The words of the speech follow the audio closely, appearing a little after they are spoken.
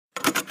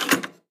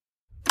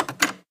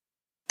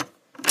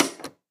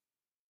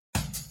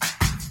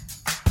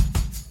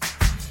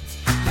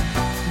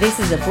This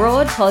is a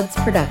Broad Pods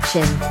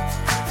production.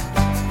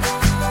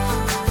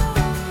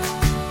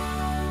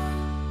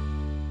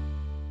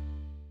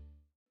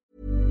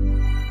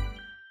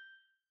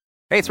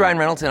 Hey, it's Ryan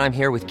Reynolds, and I'm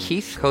here with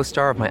Keith,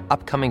 co-star of my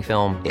upcoming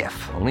film,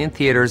 If, only in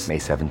theaters May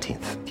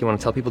 17th. Do you want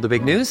to tell people the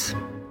big news?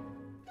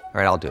 All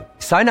right, I'll do it.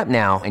 Sign up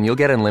now and you'll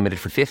get unlimited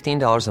for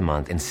 $15 a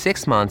month and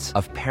 6 months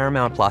of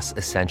Paramount Plus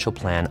Essential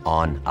Plan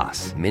on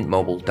us.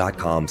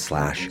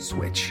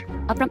 MintMobile.com/switch.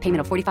 Upfront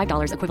payment of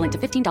 $45 equivalent to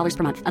 $15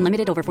 per month.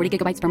 Unlimited over 40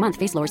 gigabytes per month.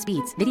 Face lower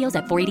speeds. Videos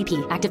at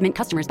 480p. Active Mint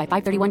customers by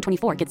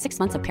 531.24 get 6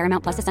 months of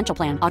Paramount Plus Essential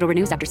Plan. Auto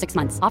renews after 6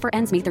 months. Offer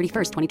ends May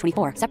 31st,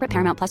 2024. Separate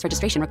Paramount Plus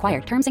registration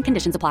required. Terms and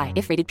conditions apply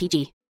if rated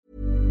PG.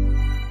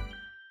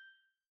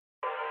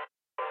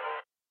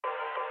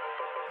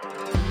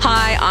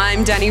 Hi,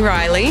 I'm Danny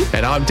Riley.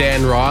 And I'm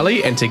Dan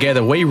Riley, and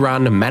together we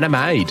run Manor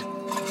Made.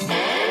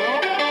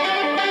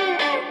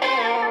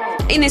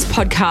 In this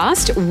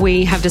podcast,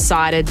 we have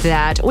decided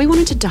that we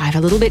wanted to dive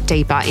a little bit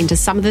deeper into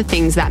some of the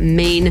things that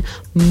mean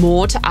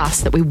more to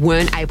us that we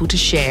weren't able to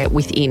share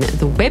within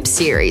the web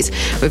series.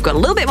 We've got a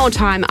little bit more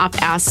time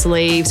up our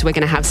sleeves. We're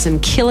going to have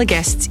some killer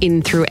guests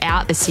in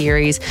throughout the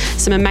series,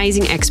 some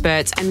amazing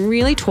experts, and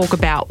really talk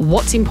about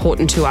what's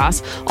important to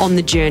us on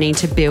the journey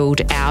to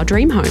build our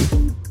dream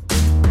home.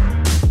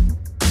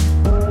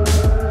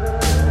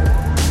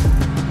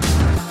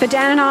 For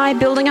Dan and I,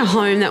 building a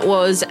home that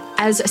was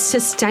as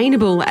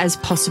sustainable as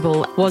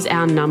possible was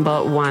our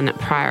number one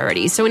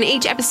priority. So in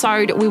each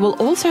episode, we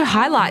will also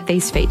highlight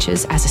these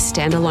features as a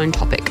standalone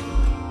topic.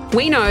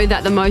 We know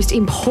that the most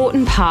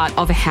important part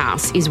of a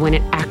house is when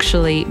it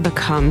actually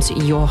becomes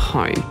your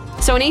home.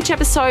 So in each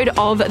episode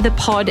of the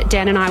pod,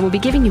 Dan and I will be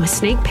giving you a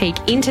sneak peek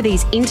into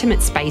these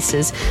intimate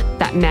spaces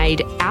that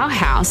made our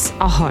house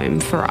a home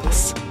for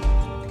us.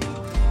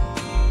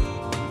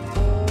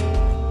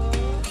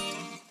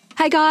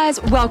 Hey guys,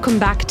 welcome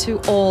back to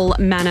All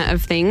Manner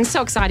of Things.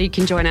 So excited you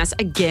can join us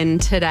again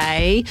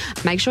today.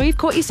 Make sure you've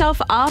caught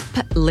yourself up,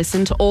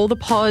 listen to all the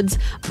pods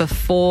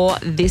before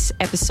this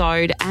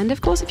episode. And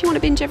of course, if you want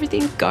to binge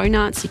everything, go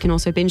nuts. You can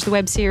also binge the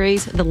web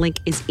series. The link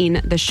is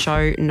in the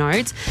show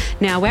notes.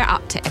 Now we're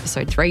up to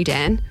episode 3,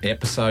 Dan.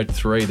 Episode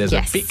 3. There's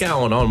a bit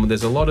going on.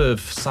 There's a lot of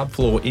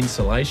subfloor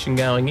insulation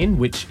going in,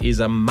 which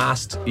is a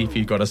must if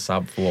you've got a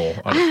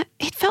subfloor.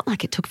 It felt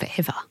like it took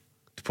forever.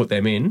 To put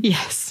them in?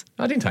 Yes.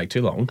 I didn't take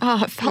too long.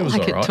 Oh, it felt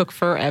like it took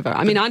forever.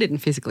 I mean, I didn't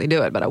physically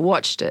do it, but I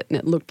watched it and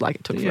it looked like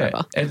it took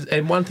forever.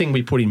 And one thing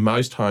we put in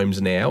most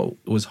homes now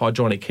was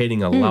hydronic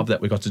heating. I love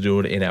that we got to do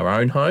it in our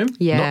own home.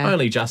 Yeah. Not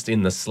only just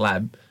in the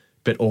slab,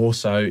 but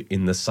also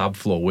in the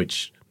subfloor,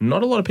 which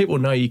not a lot of people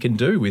know you can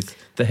do with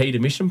the heat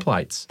emission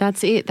plates.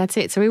 That's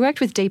it. So we worked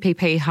with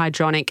DPP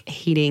Hydronic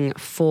Heating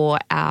for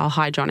our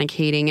hydronic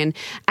heating, and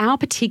our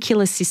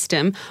particular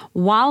system,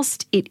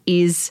 whilst it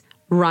is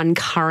run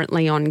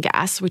currently on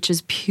gas, which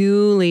is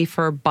purely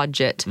for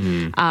budget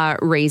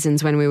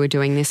reasons when we were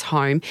doing this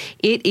home,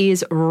 it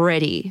is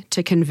ready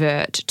to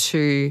convert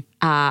to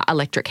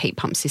electric heat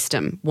pump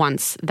system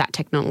once that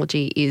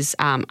technology is,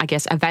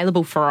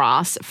 available for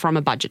us from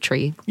a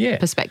budgetary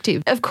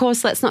perspective. Of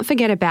course, let's not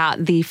forget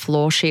about the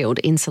floor shield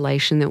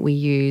insulation that we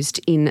used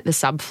in the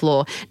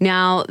subfloor.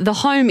 Now, the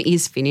home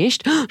is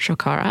finished,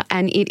 Shakara,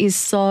 and it is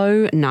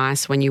so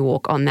nice when you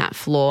walk on that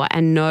floor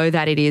and know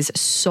that it is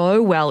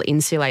so well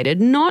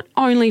insulated, not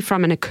only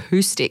from an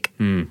acoustic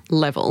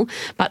level,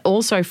 but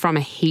also from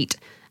a heat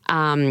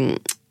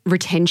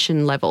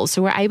retention level.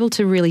 So we're able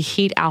to really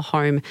heat our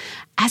home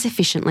as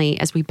efficiently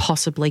as we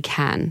possibly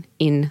can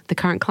in the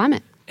current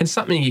climate. And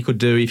something you could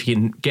do if you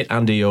can get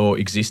under your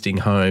existing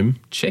home,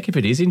 check if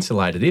it is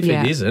insulated. If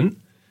it isn't,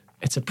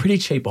 it's a pretty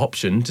cheap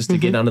option just to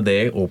get under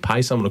there or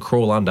pay someone to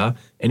crawl under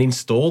and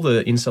install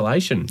the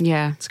insulation.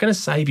 Yeah. It's going to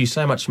save you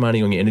so much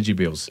money on your energy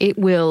bills. It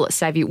will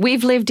save you.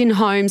 We've lived in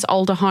homes,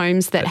 older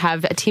homes that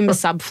have a timber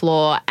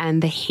subfloor,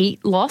 and the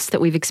heat loss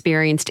that we've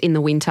experienced in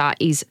the winter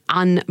is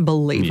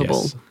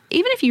unbelievable. Yes.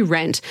 Even if you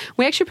rent,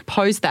 we actually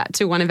proposed that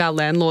to one of our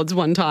landlords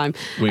one time.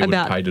 We would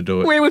pay to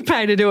do it. We would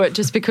pay to do it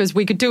just because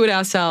we could do it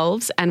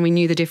ourselves and we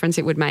knew the difference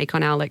it would make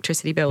on our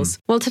electricity bills.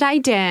 Well, today,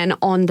 Dan,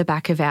 on the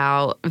back of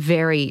our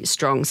very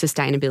strong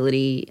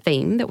sustainability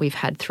theme that we've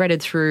had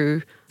threaded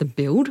through the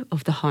build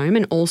of the home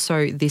and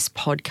also this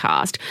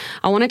podcast,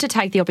 I wanted to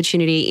take the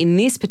opportunity in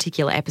this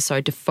particular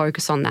episode to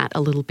focus on that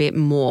a little bit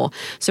more.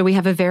 So we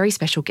have a very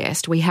special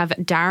guest. We have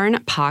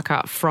Daren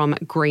Parker from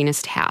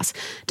Greenest House.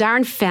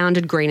 Daren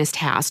founded Greenest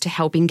House to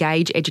help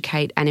engage,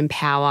 educate and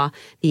empower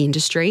the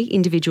industry,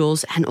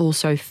 individuals and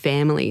also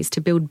families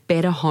to build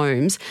better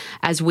homes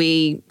as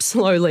we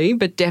slowly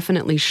but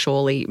definitely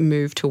surely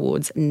move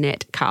towards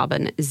net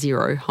carbon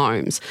zero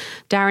homes.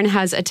 Daren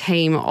has a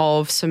team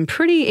of some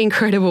pretty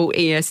incredible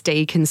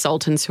ESD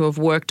consultants who have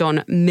worked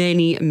on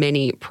many,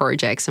 many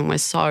projects, and we're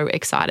so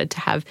excited to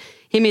have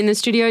him in the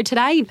studio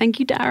today.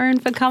 Thank you,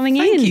 Daren, for coming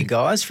in. Thank you,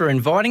 guys, for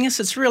inviting us.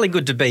 It's really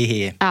good to be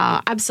here.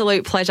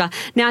 Absolute pleasure.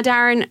 Now,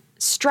 Daren,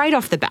 straight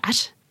off the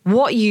bat,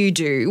 what you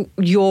do,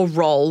 your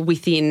role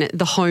within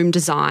the home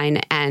design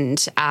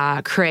and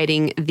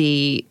creating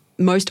the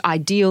most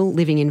ideal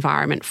living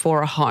environment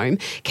for a home.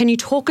 Can you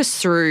talk us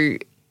through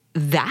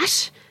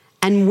that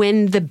and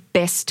when the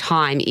best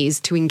time is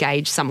to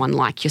engage someone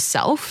like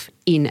yourself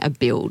in a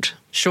build?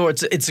 Sure,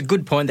 it's a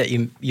good point that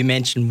you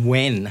mentioned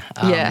when.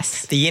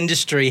 Yes. The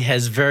industry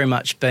has very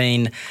much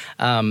been,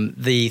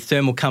 the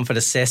thermal comfort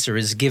assessor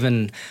is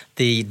given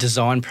the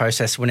design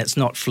process when it's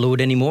not fluid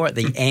anymore at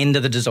the end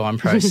of the design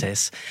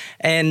process.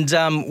 And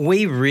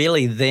we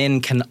really then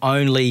can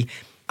only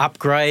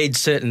upgrade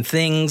certain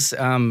things.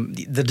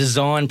 The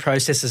design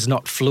process is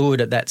not fluid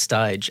at that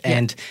stage. Yeah.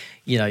 And,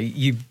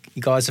 you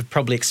guys have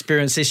probably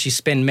experienced this. You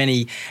spend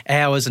many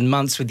hours and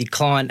months with your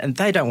client and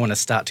they don't want to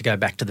start to go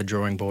back to the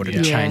drawing board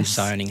and change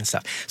zoning and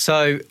stuff.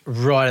 So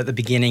right at the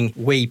beginning,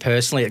 we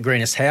personally at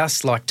Greenest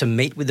House like to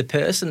meet with the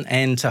person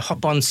and to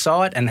hop on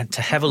site and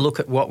to have a look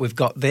at what we've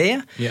got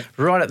there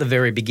right at the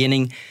very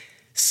beginning,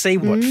 see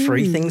what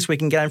free things we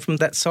can gain from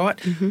that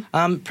site.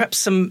 Perhaps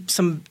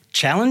some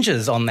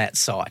challenges on that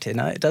site.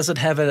 Does it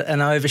have an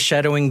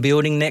overshadowing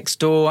building next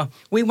door?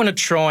 We want to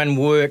try and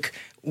work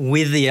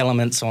with the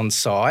elements on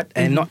site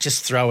and not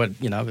just throw it,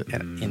 in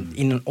an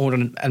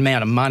inordinate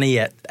amount of money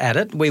at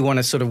it. We want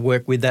to sort of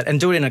work with that and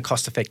do it in a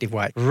cost-effective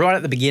way. Right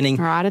at the beginning.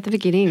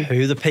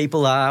 Who the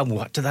people are,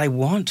 what do they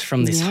want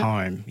from this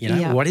home?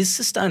 What is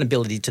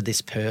sustainability to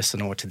this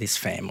person or to this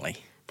family?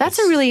 That's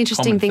a really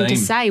interesting thing to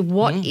say.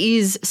 What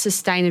is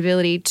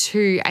sustainability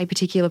to a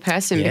particular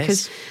person? Yes.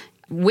 Because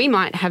we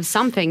might have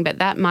something, but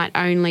that might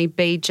only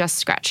be just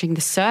scratching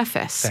the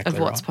surface of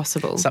what's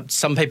possible.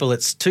 Some people,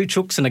 it's 2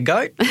 chooks and a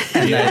goat,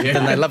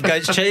 and they love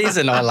goat's cheese,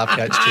 and I love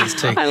goat's cheese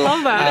too. I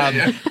love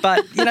that.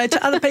 But,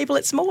 to other people,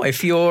 it's more.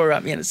 If you're,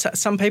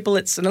 some people,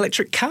 it's an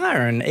electric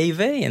car and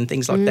EV and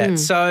things like that.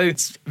 So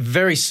it's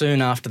very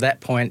soon after that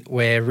point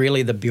where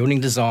really the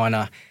building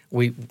designer,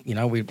 we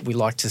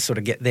like to sort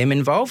of get them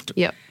involved.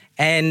 Yep.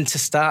 And to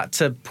start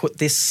to put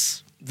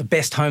the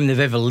best home they've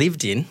ever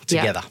lived in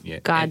together.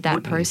 Guide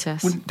that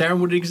process. Darren,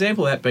 would an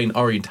example of that be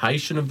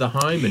orientation of the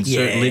home and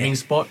certain living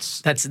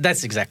spots?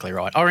 That's exactly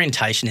right.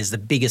 Orientation is the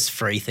biggest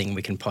free thing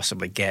we can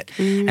possibly get.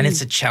 And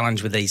it's a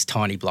challenge with these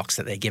tiny blocks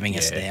that they're giving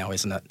us now,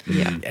 isn't it?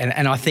 Yeah.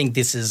 And I think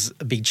this is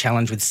a big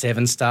challenge with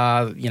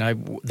 7-star.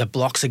 The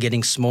blocks are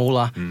getting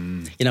smaller.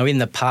 In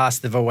the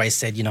past, they've always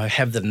said,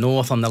 have the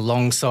north on the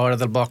long side of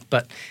the block,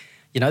 but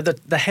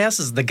the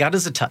houses, the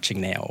gutters are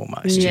touching now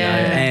almost,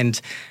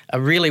 and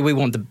really we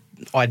want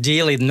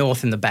ideally the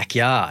north in the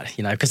backyard,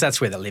 because that's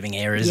where the living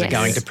areas are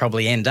going to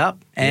probably end up.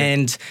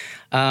 And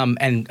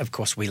of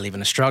course we live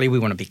in Australia, we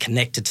want to be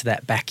connected to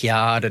that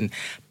backyard,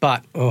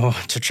 but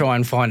to try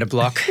and find a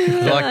block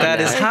like that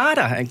is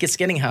harder. It's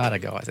getting harder,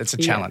 guys. It's a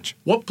challenge.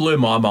 What blew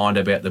my mind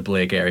about the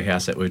Blair Gary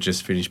house that we've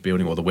just finished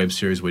building, or the web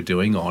series we're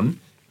doing on,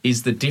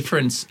 is the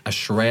difference a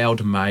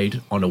shroud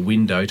made on a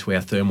window to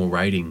our thermal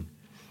rating.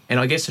 And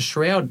I guess a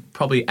shroud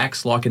probably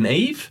acts like an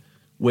eave,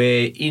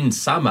 where in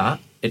summer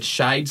it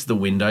shades the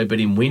window, but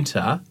in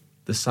winter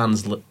the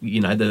sun's,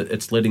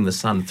 it's letting the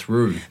sun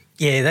through.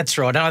 Yeah, that's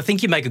right. And I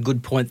think you make a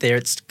good point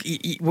there.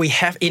 We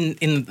have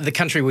in the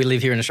country we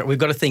live here in Australia, we've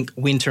got to think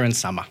winter and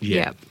summer.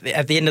 Yeah.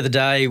 At the end of the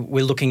day,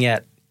 we're looking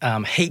at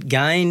heat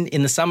gain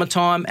in the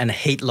summertime and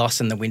heat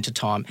loss in the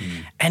wintertime.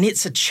 And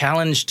it's a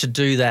challenge to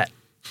do that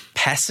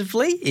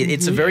passively.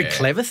 It's a very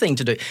clever thing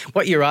to do.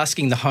 What you're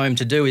asking the home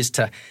to do is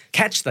to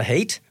catch the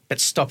heat but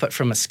stop it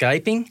from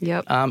escaping.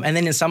 Yep. And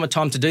then in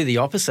summertime to do the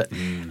opposite.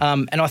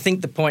 And I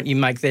think the point you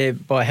make there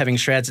by having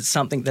shrouds, it's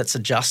something that's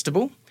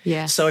adjustable.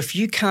 Yes. So if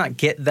you can't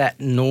get that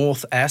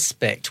north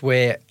aspect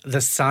where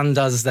the sun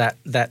does that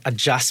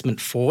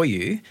adjustment for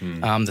you,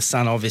 the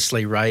sun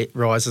obviously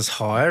rises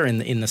higher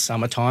in the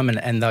summertime,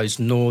 and those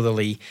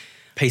northerly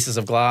pieces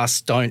of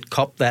glass don't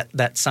cop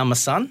that summer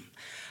sun.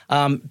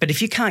 But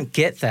if you can't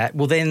get that,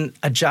 well then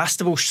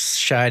adjustable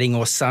shading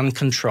or sun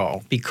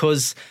control,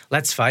 because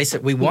let's face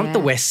it, we want the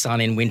west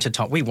sun in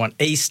wintertime. We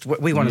want east.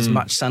 We want as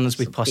much sun as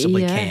we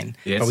possibly can,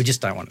 but we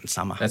just don't want it in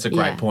summer. That's a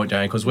great point,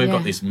 Daren, because we've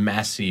got this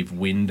massive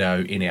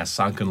window in our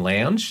sunken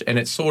lounge and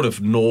it's sort of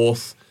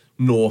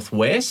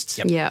northwest.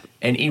 Yep.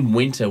 And in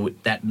winter,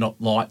 that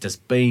light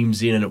just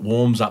beams in and it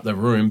warms up the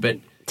room, but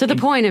to the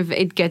point of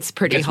it gets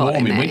pretty hot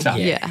warm in winter.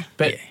 Yeah.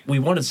 But we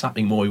wanted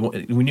something more.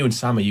 We knew in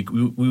summer you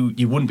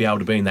wouldn't be able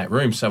to be in that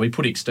room, so we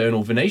put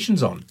external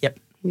Venetians on. Yep.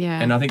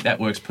 Yeah. And I think that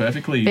works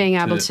perfectly. Being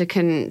able to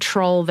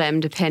control them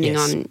depending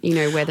on,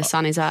 where the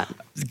sun is at.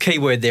 The key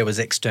word there was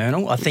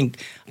external. I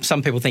think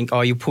some people think,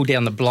 you pull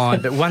down the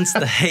blind, but once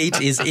the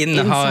heat is in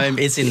the home,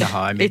 it's in the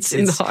home. It's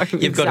in the home.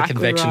 You've got a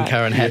convection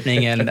current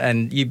happening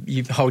and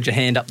you hold your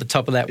hand up the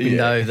top of that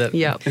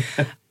window.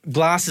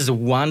 Glass is a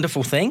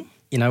wonderful thing.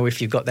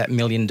 If you've got that $1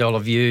 million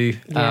view,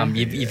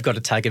 you've got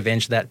to take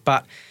advantage of that.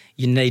 But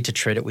you need to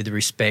treat it with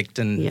respect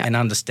and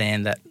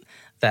understand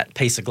that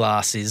piece of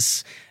glass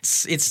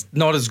it's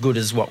not as good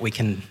as what we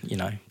can,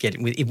 get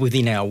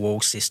within our wall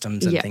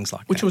systems and things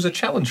like that. Which was a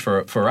challenge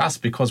for us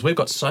because we've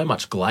got so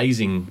much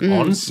glazing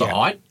on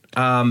site.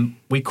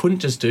 we couldn't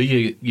just do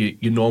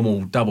your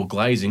normal double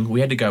glazing. We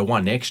had to go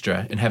one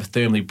extra and have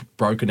thermally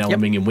broken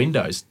aluminium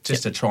windows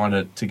just to try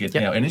to get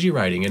our energy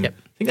rating. And I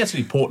think that's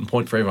an important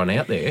point for everyone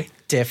out there.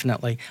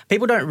 Definitely.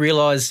 People don't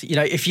realise,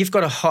 if you've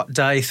got a hot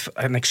day,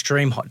 an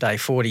extreme hot day,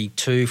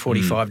 42,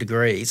 45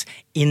 degrees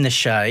in the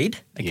shade,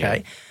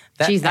 okay,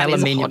 that is a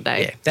aluminium, hot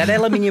day. that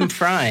aluminium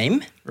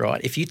frame, right,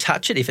 if you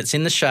touch it, if it's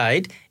in the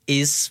shade,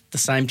 is the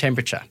same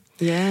temperature.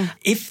 Yeah.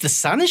 If the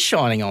sun is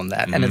shining on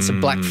that and it's a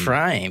black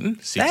frame,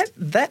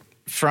 that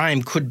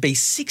frame could be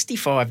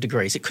 65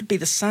 degrees. It could be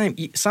the same.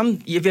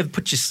 You've ever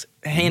put your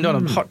hand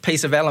on a hot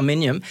piece of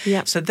aluminium.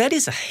 Yep. So that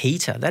is a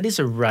heater. That is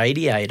a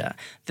radiator.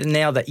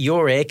 Now that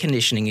your air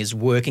conditioning is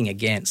working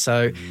against.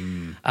 So,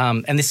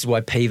 and this is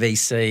why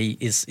PVC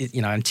is,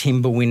 and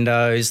timber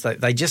windows,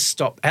 they just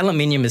stop.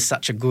 Aluminium is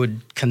such a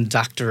good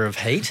conductor of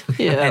heat.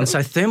 And so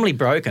thermally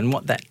broken,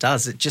 what that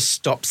does, it just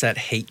stops that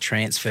heat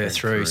transfer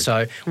through.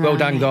 So well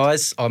done,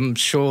 guys. I'm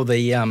sure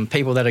the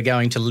people that are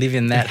going to live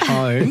in that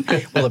home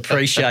will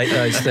appreciate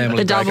those thermally broken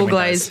The double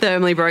glazed,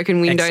 thermally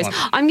broken windows.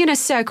 Excellent. I'm going to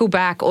cycle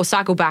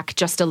back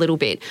just a little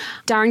bit.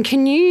 Daren,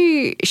 can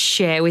you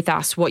share with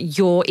us what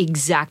your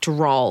exact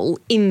role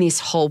in this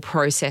whole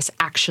process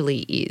actually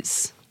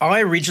is? I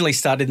originally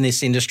started in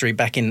this industry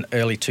back in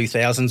early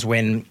 2000s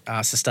when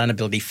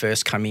sustainability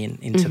first came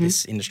into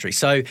this industry.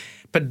 So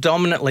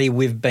predominantly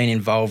we've been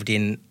involved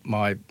in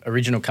my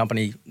original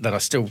company that I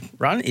still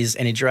run is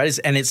Energy Raters,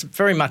 and it's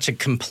very much a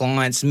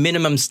compliance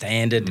minimum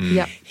standard.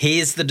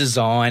 Here's the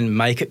design,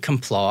 make it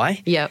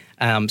comply.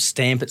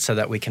 Stamp it so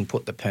that we can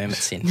put the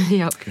permits in.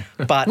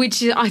 But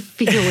which I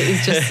feel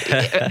is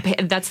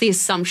just that's the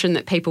assumption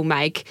that people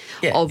make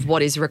of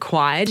what is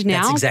required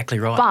now. That's exactly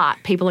right.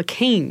 But people are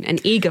keen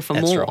and eager for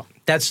more. Right.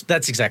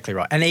 That's exactly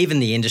right. And even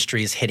the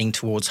industry is heading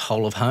towards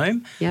whole of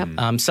home.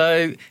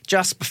 So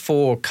just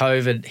before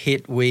COVID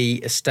hit,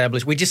 we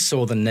just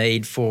saw the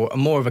need for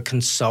more of a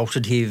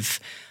consultative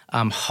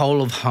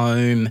whole of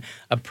home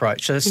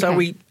approach. So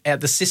we,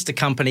 the sister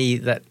company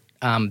that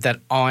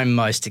I'm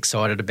most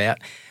excited about,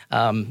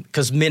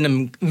 because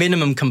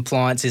minimum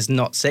compliance is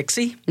not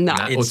sexy. No,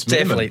 it's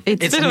definitely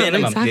it's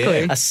minimum.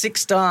 Exactly. A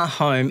 6-star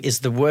home is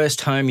the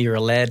worst home you're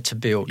allowed to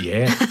build.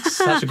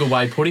 Such a good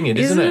way of putting it,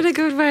 isn't it? Isn't it a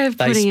good way of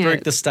putting it? They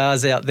spruik the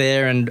stars out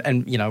there,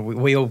 and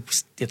we all.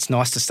 It's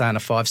nice to stay in a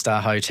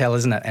 5-star hotel,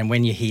 isn't it? And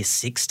when you hear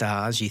 6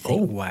 stars, you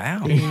think,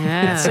 wow,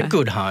 that's a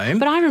good home.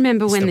 But I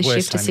remember when the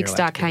shift to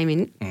 6-star came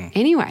in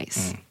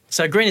anyways.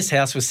 So Greenest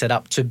House was set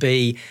up to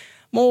be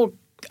more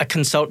a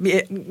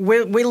consultant.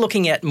 We're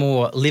looking at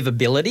more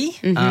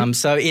livability.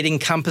 So it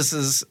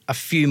encompasses a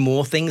few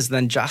more things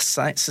than just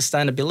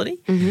sustainability.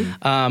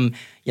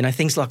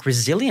 Things like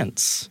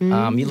resilience.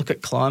 You look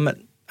at climate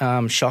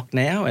shock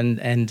now,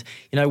 and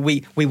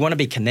we want to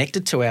be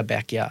connected to our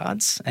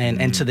backyards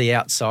and to the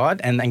outside,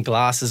 and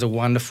glass is a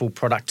wonderful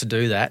product to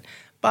do that.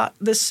 But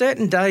there's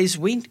certain days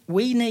we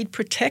need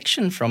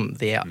protection from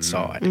the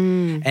outside.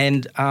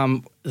 And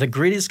the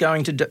grid is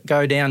going to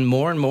go down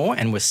more and more,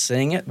 and we're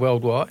seeing it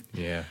worldwide.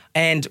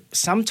 And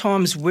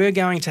sometimes we're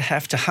going to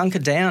have to hunker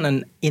down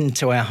and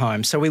into our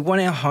home. So we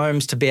want our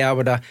homes to be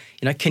able to,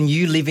 can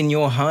you live in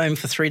your home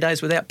for 3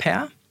 days without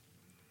power?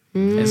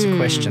 There's a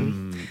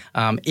question.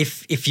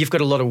 If you've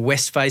got a lot of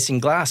west-facing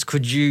glass,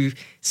 could you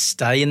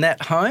stay in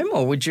that home,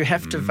 or would you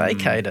have to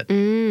vacate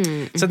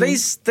it? So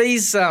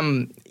these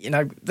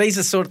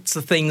are sorts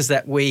of things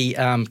that we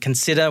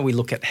consider. We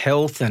look at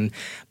health and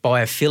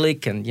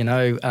biophilic, and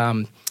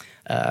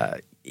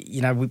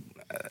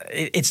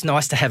it's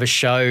nice to have a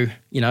show,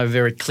 a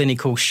very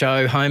clinical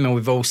show home, and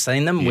we've all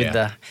seen them with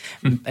the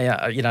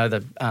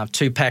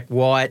 2-pack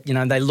white.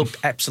 They look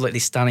absolutely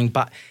stunning,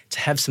 but to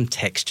have some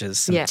textures,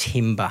 some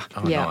timber,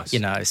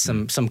 nice.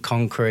 some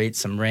concrete,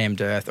 some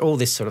rammed earth, all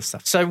this sort of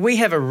stuff. So we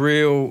have a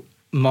real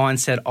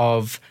mindset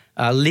of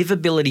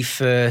livability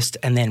first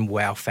and then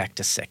wow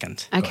factor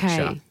second.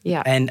 Okay,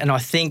 Gotcha. And I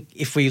think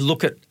if we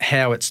look at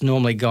how it's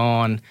normally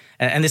gone,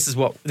 and this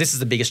is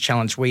the biggest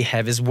challenge we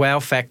have, is wow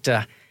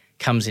factor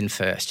comes in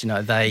first.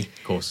 They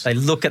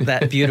look at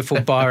that beautiful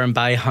Byron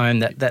Bay home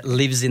that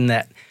lives in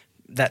that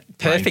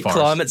perfect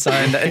climate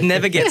zone that it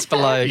never gets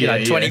below,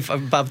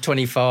 above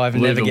 25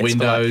 and never gets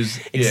windows.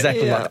 Below.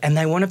 Exactly like that. And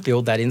they want to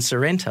build that in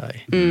Sorrento.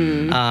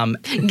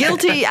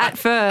 Guilty at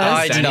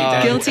first. I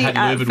know. Guilty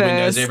at first.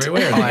 Windows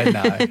everywhere. I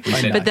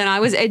know. But then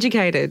I was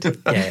educated.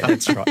 Yeah,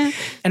 that's right.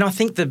 And I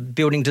think the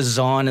building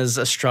designers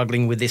are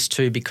struggling with this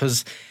too,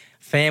 because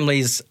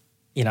families,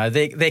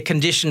 they're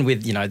conditioned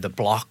with, the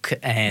block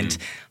and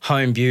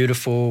Home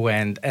Beautiful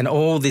and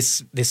all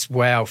this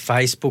wow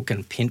Facebook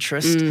and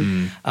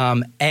Pinterest.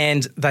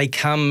 And they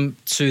come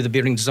to the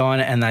building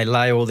designer and they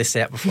lay all this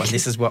out before,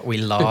 this is what we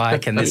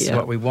like and this is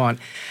what we want.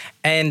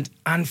 And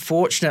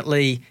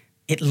unfortunately,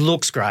 it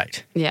looks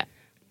great. Yeah.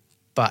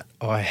 But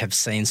I have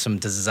seen some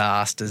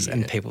disasters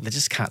and people that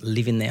just can't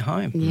live in their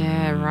home.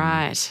 Yeah,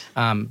 right.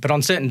 But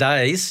on certain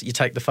days, you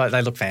take the photo,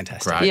 they look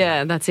fantastic. Great.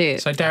 Yeah, that's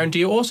it. So, Daren, do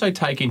you also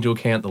take into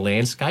account the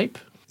landscape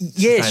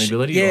Yes,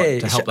 sustainability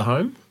to help the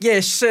home?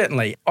 Yes,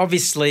 certainly.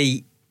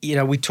 Obviously,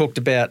 we talked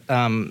about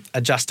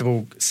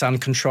adjustable sun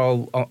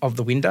control of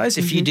the windows.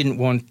 If you didn't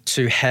want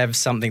to have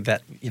something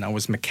that,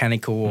 was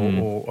mechanical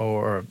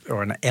or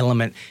an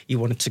element, you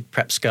wanted to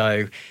perhaps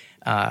go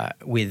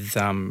with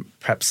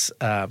perhaps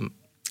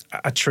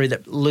a tree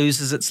that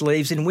loses its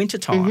leaves in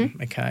wintertime,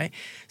 okay?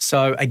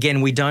 So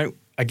again, we don't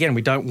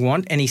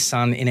want any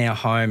sun in our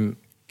home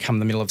come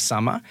the middle of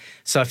summer.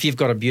 So if you've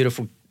got a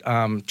beautiful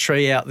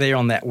tree out there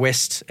on that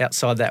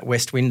outside that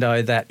west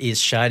window that is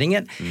shading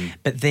it,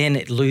 but then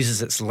it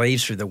loses its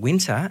leaves through the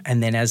winter,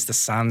 and then as the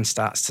sun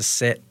starts to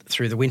set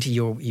through the winter,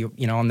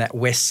 you're on that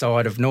west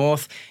side of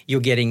north, you're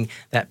getting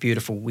that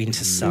beautiful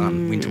winter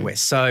sun, winter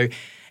west. So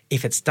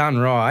if it's done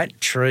right,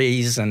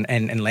 trees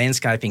and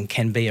landscaping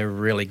can be a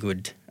really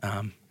good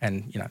and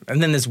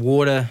then there's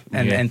water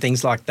and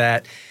things like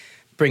that.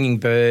 Bringing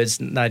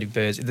native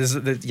birds.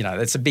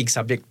 It's a big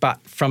subject,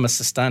 but from a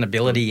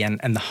sustainability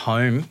and the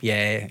home,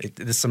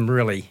 there's some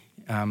really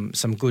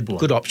some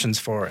good options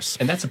for us.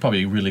 And that's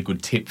probably a really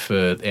good tip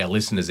for our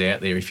listeners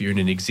out there. If you're in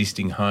an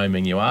existing home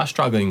and you are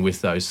struggling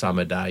with those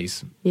summer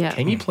days,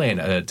 can you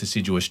plant a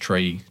deciduous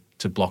tree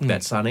to block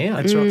that sun out?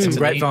 That's right. Some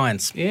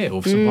grapevines. Yeah,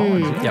 or some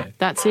pines. Yeah. Yep.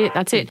 That's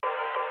it.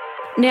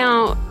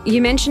 Now,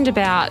 you mentioned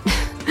about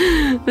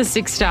the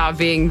 6-star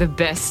being the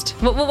best.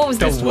 What was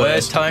the this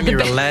worst home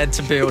you're allowed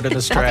to build in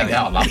Australia?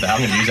 I love that. I'm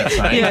going to use that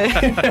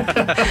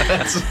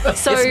saying.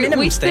 So it's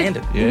minimum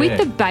standard. With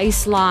the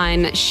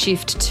baseline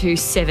shift to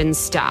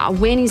 7-star,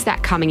 when is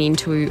that coming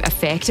into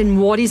effect,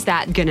 and what is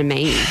that going to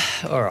mean?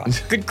 All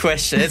right, good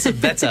question.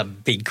 That's a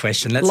big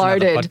question. That's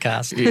Loaded. Another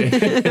podcast.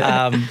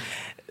 Yeah.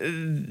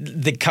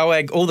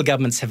 All the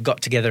governments have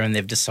got together and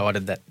they've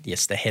decided that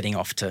yes, they're heading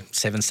off to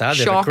 7-star.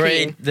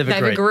 Shocking. They've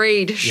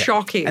agreed. Yeah.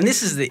 Shocking. And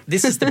this is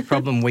the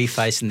problem we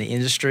face in the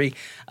industry.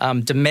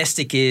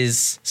 Domestic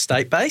is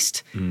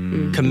state-based,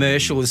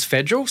 commercial is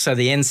federal. So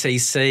the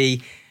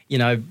NCC,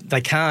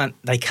 they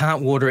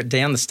can't water it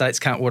down. The states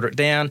can't water it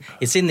down.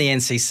 It's in the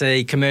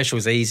NCC. Commercial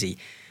is easy.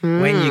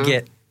 When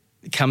it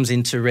comes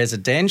into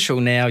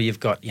residential now, you've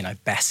got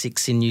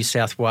BASICs in New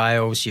South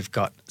Wales. You've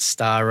got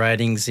star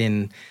ratings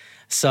in.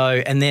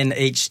 So, and then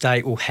each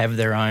state will have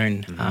their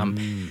own.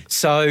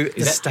 Is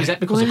that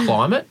because of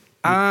climate?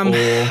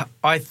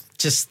 I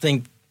just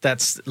think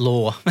that's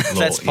law.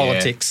 That's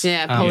politics.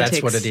 Yeah, politics.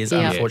 That's what it is,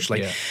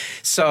 unfortunately. Yeah.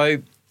 So,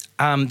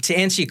 to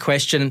answer your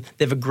question,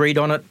 they've agreed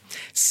on it.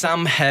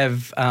 Some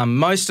have,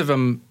 most of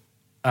them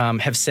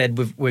have said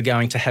we're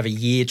going to have a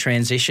year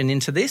transition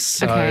into this.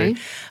 So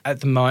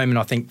at the moment,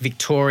 I think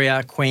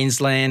Victoria,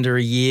 Queensland are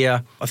a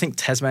year. I think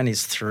Tasmania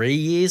is 3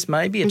 years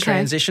maybe, a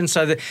transition.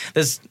 So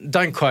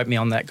don't quote me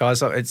on that,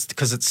 guys. It's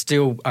because it's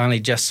still only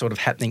just sort of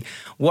happening.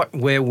 What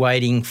we're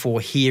waiting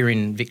for here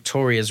in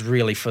Victoria is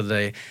really for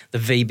the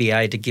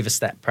VBA to give us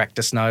that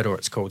practice note, or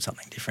it's called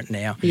something different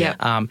now,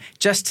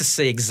 just to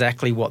see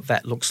exactly what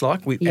that looks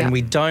like. And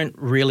we don't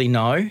really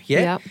know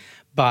yet,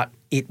 but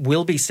it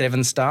will be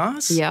 7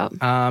 stars. Yep.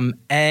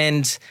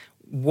 And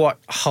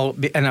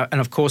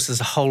of course, there's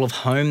a whole of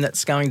home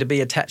that's going to be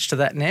attached to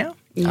that now.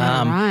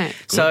 Right.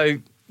 So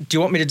do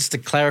you want me to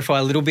clarify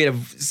a little bit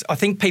of? I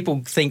think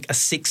people think a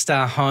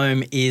 6-star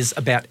home is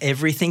about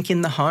everything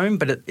in the home,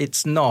 but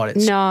it's not.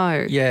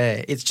 No.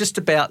 Yeah, it's just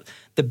about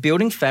the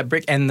building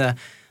fabric and the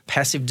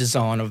passive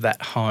design of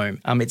that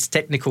home. It's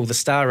technical. The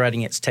star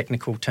rating, its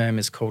technical term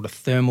is called a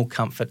thermal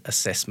comfort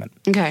assessment.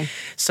 Okay.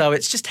 So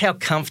it's just how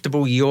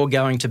comfortable you're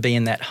going to be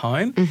in that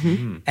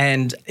home.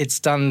 And it's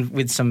done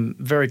with some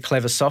very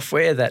clever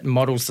software that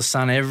models the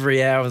sun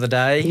every hour of the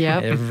day,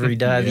 every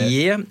day of the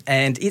year.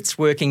 And it's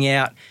working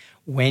out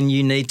when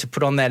you need to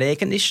put on that air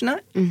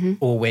conditioner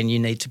or when you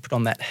need to put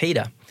on that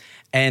heater.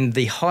 And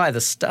the higher the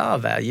star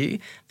value,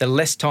 the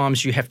less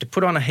times you have to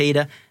put on a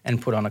heater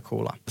and put on a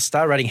cooler. The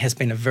star rating has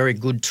been a very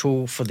good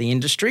tool for the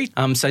industry.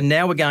 So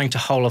now we're going to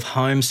whole of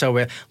home. So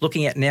we're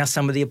looking at now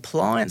some of the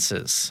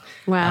appliances.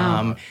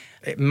 Wow.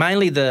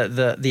 Mainly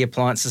the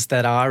appliances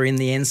that are in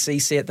the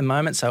NCC at the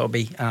moment. So it'll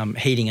be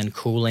heating and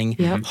cooling,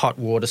 hot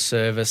water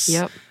service.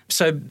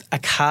 So a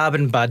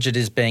carbon budget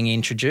is being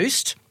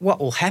introduced.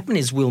 What will happen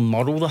is we'll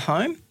model the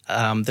home.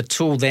 The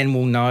tool then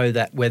will know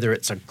that whether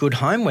it's a good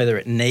home, whether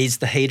it needs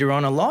the heater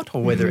on a lot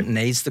or whether it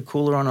needs the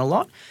cooler on a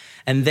lot.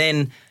 And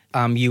then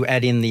you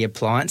add in the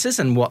appliances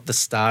and what the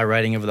star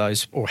rating of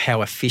those or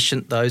how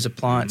efficient those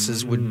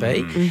appliances would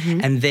be.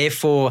 And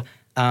therefore,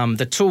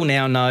 the tool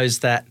now knows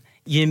that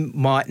you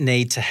might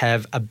need to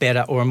have a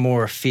better or a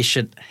more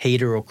efficient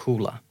heater or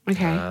cooler.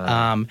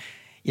 Okay.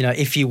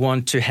 If you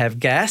want to have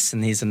gas,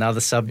 and here's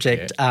another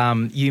subject,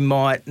 you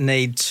might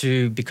need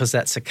to, because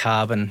that's a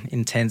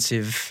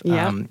carbon-intensive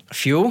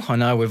fuel. I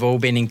know we've all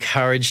been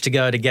encouraged to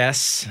go to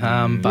gas,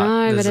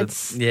 but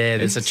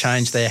there's a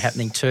change there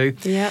happening too.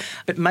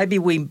 But maybe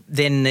we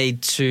then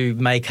need to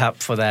make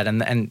up for that,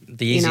 and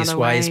the easiest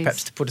way is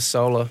perhaps to put a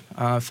solar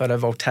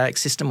photovoltaic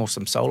system or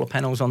some solar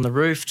panels on the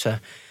roof to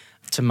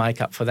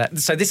make up for that.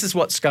 So this is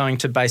what's going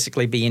to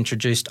basically be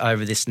introduced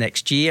over this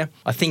next year.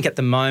 I think at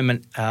the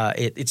moment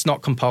it's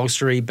not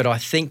compulsory, but I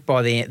think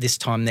by this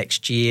time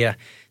next year,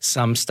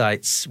 Some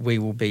states we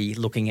will be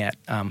looking at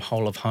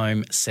whole of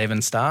home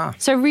 7-star.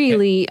 So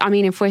really, I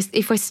mean, if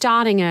we're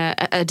starting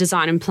a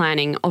design and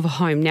planning of a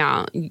home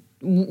now,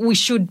 we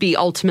should be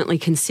ultimately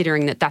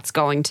considering that that's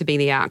going to be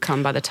the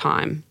outcome by the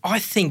time. I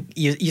think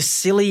you're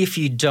silly if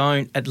you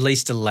don't at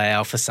least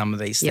allow for some of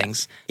these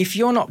things. If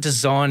you're not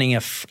designing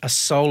a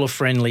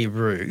solar-friendly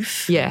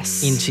roof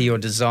into your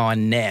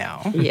design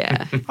now,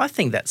 I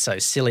think that's so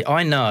silly.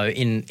 I know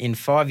in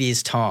 5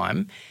 years'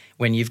 time,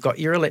 when you've got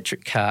your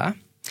electric car,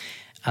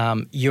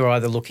 you're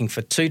either looking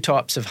for 2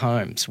 types of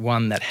homes,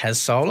 one that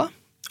has solar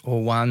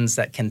or ones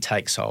that can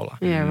take solar.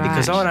 Yeah, right.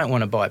 Because I don't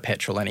want to buy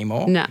petrol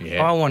anymore. No.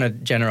 Yeah. I want to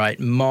generate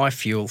my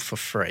fuel for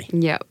free.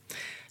 Yep.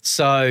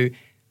 So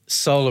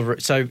solar.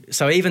 So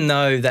even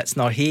though that's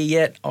not here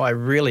yet, I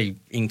really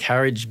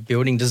encourage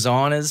builders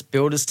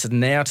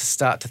to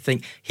start to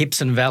think hips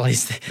and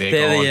valleys.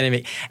 They're the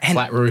enemy. And,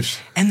 flat roofs.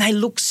 And they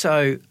look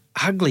so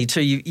ugly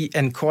too.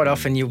 And quite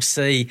often you'll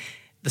see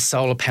the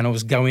solar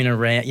panels going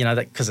around,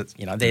 because it's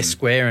they're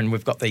square and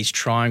we've got these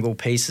triangle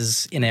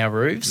pieces in our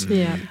roofs.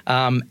 Yeah.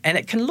 And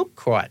it can look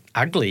quite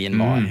ugly in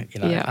mine.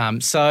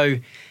 So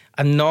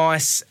a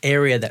nice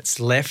area that's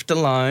left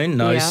alone,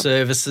 no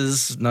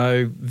services,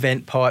 no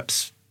vent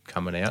pipes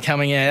Coming out,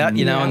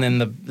 and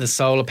then the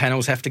solar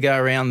panels have to go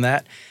around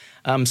that.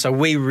 So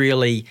we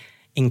really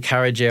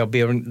encourage our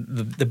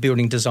the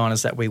building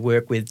designers that we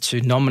work with to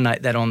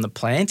nominate that on the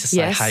plan to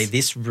say, hey,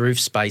 this roof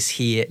space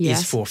here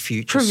is for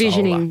future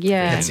provisioning. solar.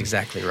 Yeah, that's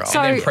exactly right. So,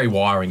 and then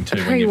pre-wiring too.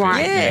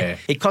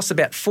 It costs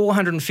about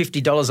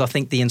 $450. I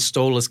think the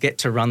installers get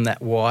to run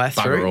that wire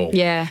through. All.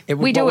 Yeah, what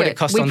would it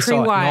cost on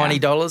site?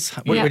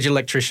 $90. What would your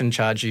electrician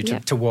charge you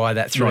to wire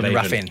that through the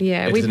rough end?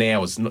 Yeah,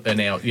 it's an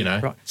hour.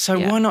 Right. So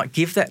why not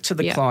give that to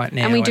the client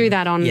now? And we do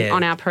that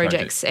on our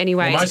projects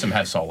anyway. Well, most of them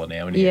have solar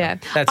now. Yeah,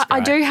 that's great. I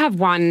do have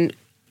one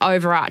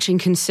overarching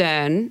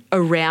concern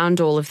around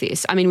all of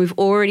this. I mean, we've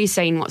already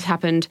seen what's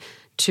happened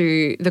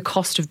to the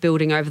cost of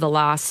building over the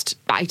last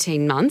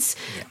 18 months.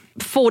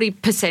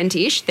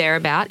 40%-ish,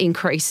 thereabout,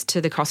 increase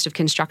to the cost of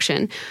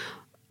construction.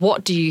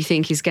 What do you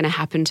think is going to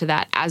happen to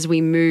that as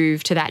we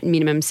move to that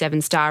minimum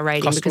 7-star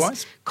rating?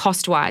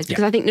 Cost-wise?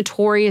 Because I think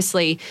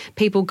notoriously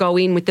people go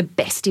in with the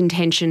best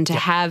intention to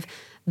have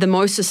the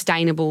most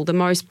sustainable, the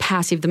most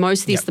passive, the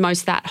most this, the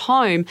most that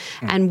home,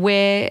 and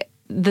where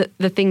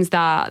the things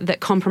that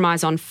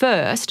compromise on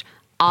first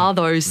are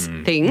those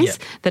things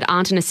that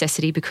aren't a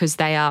necessity because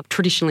they are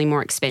traditionally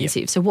more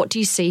expensive. So what do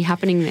you see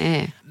happening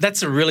there?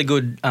 That's a really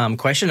good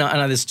question. I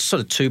know there's sort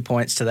of 2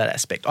 points to that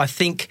aspect. I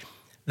think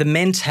the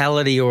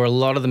mentality, or a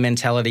lot of the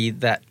mentality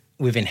that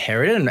we've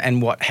inherited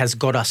and what has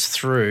got us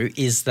through,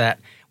 is that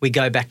we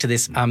go back to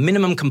this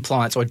minimum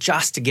compliance, or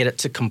just to get it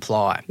to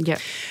comply. Yeah.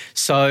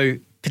 So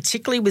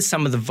particularly with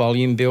some of the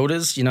volume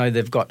builders,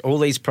 they've got all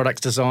these products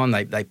designed,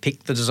 they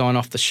pick the design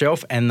off the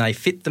shelf and they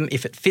fit them.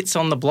 If it fits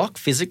on the block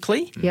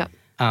physically,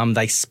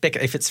 they spec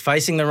it. If it's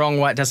facing the wrong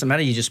way, it doesn't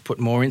matter. You just put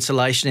more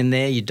insulation in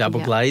there, you double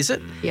glaze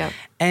it,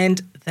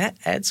 and that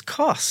adds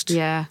cost.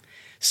 Yeah.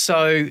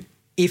 So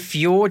if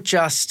you're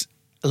just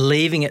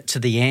leaving it to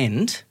the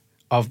end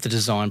of the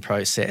design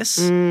process,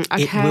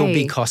 it will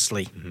be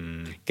costly.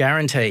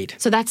 Guaranteed.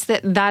 So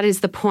that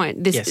is the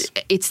point.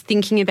 It's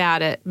thinking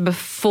about it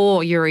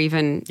before you're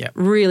even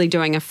really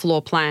doing a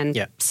floor plan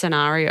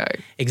scenario.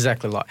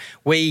 Exactly right.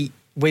 We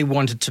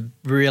wanted to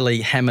really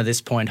hammer this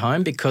point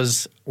home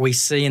because we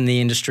see in the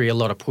industry a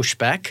lot of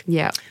pushback.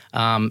 Yeah.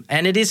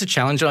 And it is a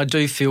challenge, and I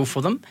do feel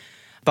for them.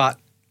 But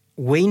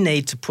we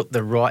need to put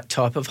the right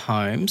type of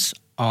homes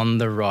on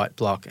the right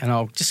block. And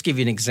I'll just give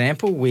you an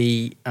example.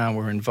 We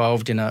were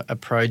involved in a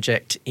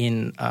project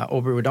in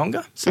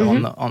Albury-Wodonga, so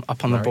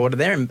up on the border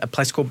there, in a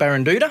place called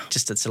Barranduda.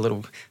 It's a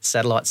little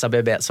satellite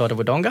suburb outside of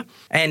Wodonga.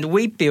 And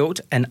we built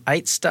an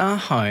 8-star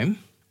home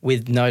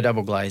with no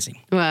double glazing.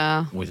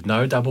 Wow. With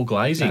no double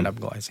glazing? No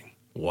double glazing.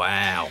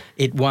 Wow.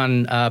 It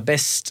won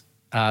best,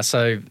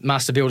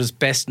 Master Builder's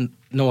best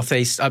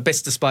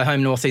best display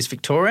home Northeast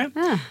Victoria.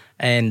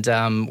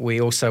 And we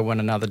also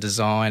won another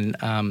design.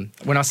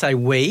 When I say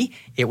we,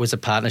 it was a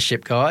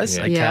partnership, guys,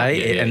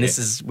 and this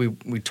is,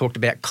 we talked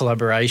about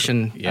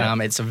collaboration.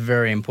 It's a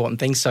very important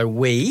thing. So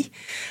we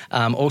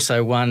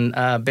also won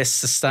Best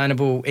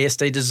Sustainable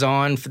ESD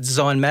Design for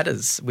Design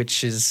Matters,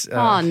 which is...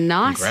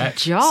 nice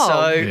congrats. job.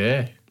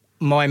 So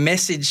my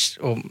message,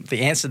 or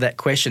the answer to that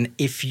question,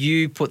 if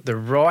you put the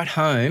right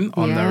home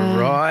on the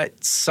right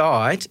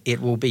site,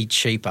 it will be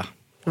cheaper.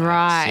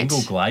 Right.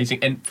 Single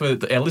glazing. And for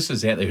our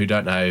listeners out there who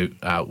don't know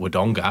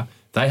Wodonga,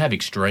 they have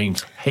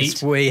extremes.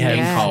 Heat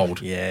and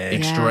cold.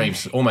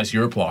 Extremes. Almost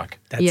Europe-like.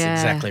 That's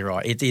exactly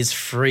right. It is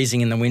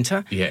freezing in the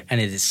winter and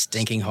it is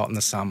stinking hot in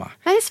the summer.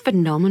 That is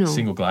phenomenal.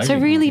 Single glazing.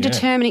 So really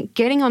determining,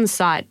 getting on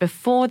site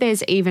before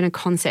there's even a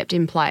concept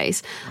in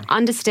place,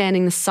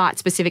 understanding the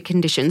site-specific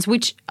conditions,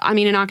 which, I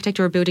mean, an architect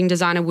or a building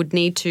designer would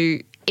need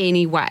to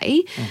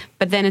anyway,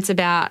 but then it's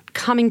about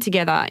coming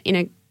together in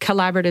a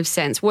collaborative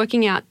sense,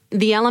 working out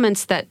the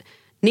elements that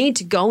need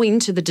to go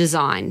into the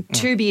design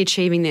to be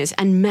achieving this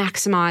and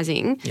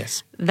maximising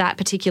that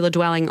particular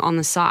dwelling on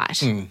the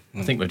site. I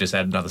think we've just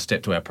added another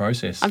step to our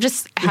process. I've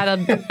just had a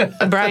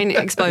brain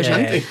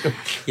explosion.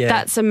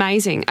 That's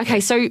amazing. Okay,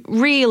 so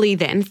really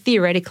then,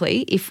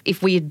 theoretically,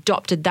 if we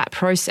adopted that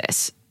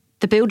process,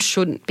 the build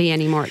shouldn't be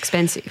any more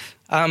expensive.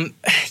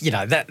 That's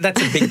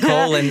a big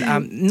call,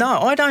 and no,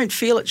 I don't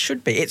feel it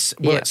should be. It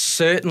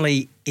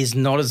certainly is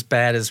not as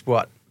bad as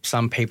what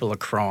some people are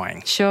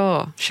crying.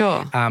 Sure.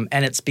 And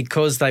it's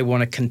because they want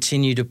to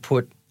continue to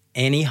put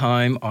any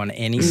home on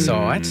any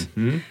site,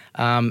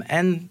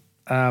 and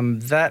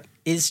that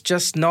is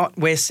just not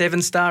where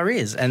 7-star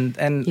is. And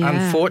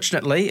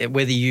unfortunately,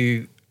 whether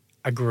you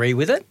agree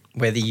with it,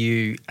 whether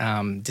you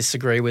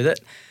disagree with it,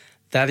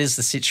 that is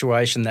the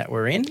situation that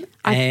we're in,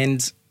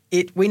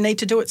 we need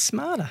to do it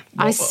smarter.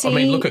 I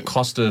mean, look at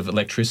cost of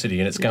electricity,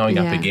 and it's going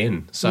up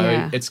again.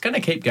 So it's going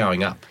to keep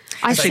going up.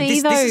 This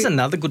is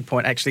another good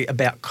point, actually,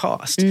 about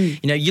cost.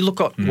 You look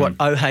at what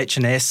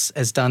OH&S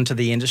has done to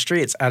the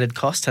industry. It's added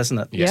cost, hasn't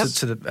it? Yes.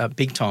 To the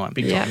big time.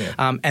 Big time,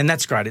 yeah. And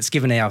that's great. It's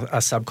given our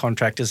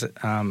subcontractors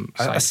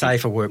a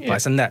safer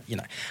workplace, and that,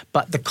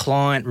 But the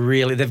client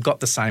really, they've got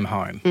the same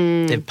home.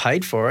 They've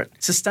paid for it.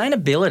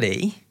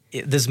 Sustainability.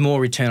 There's more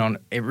return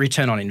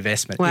on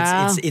investment.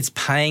 Wow. It's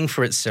paying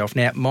for itself.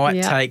 Now, it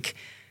might take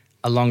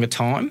a longer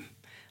time.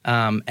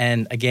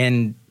 And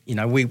again,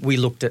 we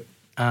looked at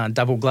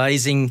double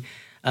glazing.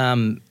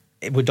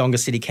 Wodonga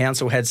City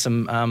Council had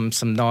some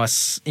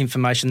nice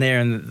information there,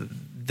 and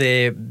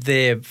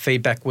their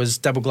feedback was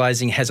double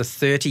glazing has a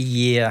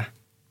 30-year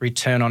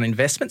return on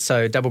investment.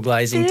 So double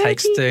glazing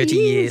takes 30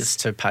 years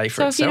to pay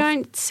for itself. So if you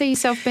don't see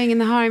yourself being in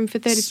the home for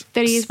 30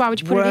 years, why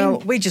would you put it in? Well,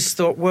 we just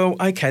thought,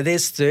 okay,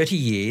 there's 30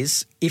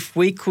 years. If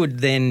we could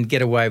then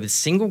get away with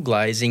single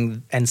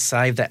glazing and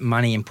save that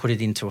money and put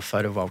it into a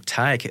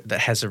photovoltaic that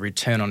has a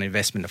return on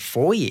investment of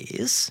 4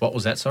 years. What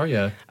was that? Sorry,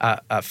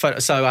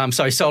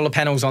 solar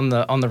panels on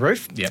the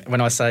roof. Yeah.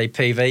 When I say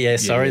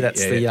PV,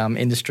 that's the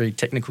industry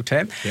technical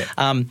term.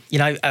 Yeah.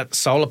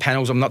 Solar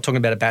panels. I'm not talking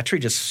about a battery,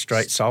 just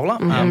straight solar.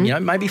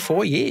 Maybe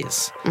 4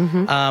 years.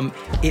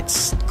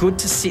 It's good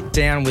to sit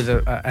down with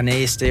an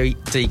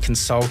ESD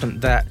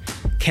consultant that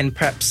can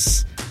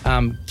perhaps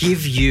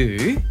give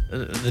you,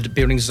 the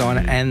building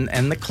designer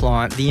and the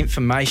client, the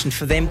information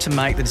for them to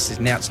make the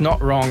decision. Now, it's not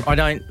wrong. I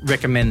don't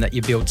recommend that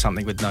you build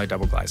something with no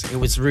double glazing. It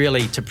was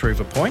really to prove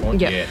a point.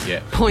 Point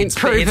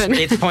proven.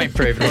 It's point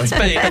proven.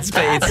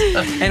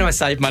 And I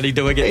saved money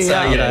doing it,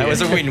 so it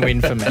was a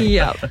win-win for me.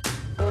 Yep.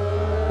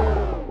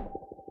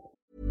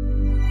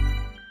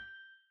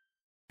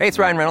 Hey, it's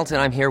Ryan Reynolds,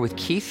 and I'm here with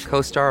Keith,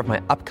 co-star of my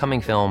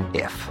upcoming film,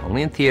 If,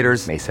 only in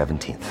theaters May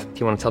 17th. Do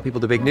you want to tell people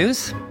the big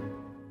news?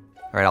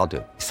 All right, I'll do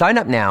it. Sign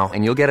up now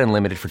and you'll get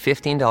unlimited for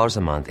 $15 a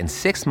month and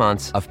 6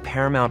 months of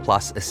Paramount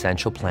Plus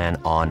Essential Plan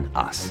on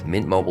us.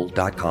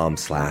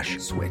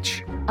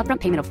 MintMobile.com/switch.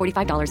 Upfront payment of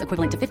 $45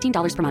 equivalent to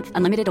 $15 per month.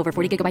 Unlimited over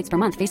 40 gigabytes per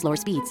month. Face lower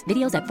speeds.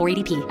 Videos at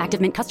 480p.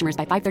 Active Mint customers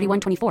by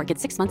 531.24 get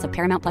 6 months of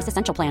Paramount Plus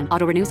Essential Plan.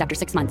 Auto renews after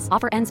 6 months.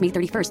 Offer ends May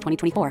 31st,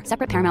 2024.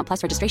 Separate Paramount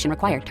Plus registration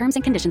required. Terms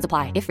and conditions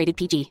apply if rated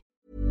PG.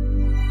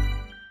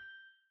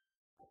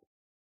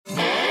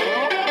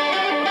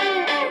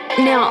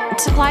 Now,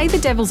 to play the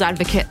devil's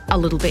advocate a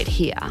little bit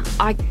here,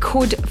 I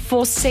could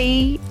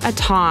foresee a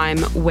time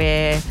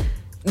where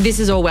this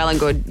is all well and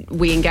good.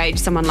 We engage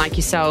someone like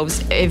yourselves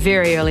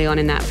very early on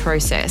in that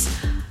process.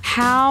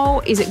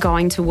 How is it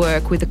going to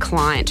work with a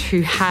client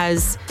who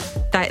has,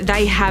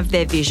 they have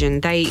their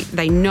vision,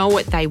 they know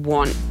what they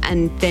want,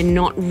 and they're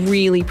not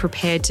really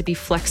prepared to be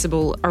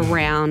flexible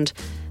around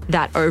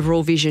that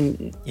overall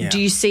vision? Yeah. Do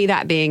you see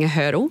that being a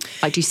hurdle?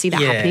 Like, do you see that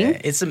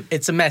happening?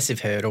 It's a massive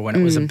hurdle when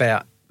it was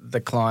about the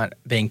client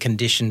being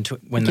conditioned to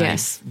when they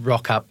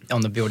rock up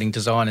on the building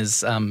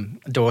designer's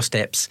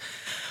doorsteps.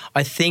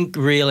 I think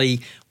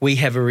really we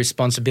have a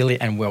responsibility,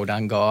 and well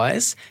done,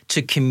 guys,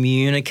 to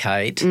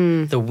communicate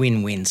the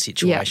win-win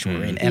situation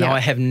we're in. And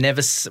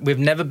we've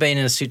never been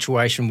in a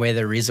situation where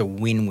there is a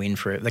win-win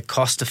for it. The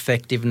cost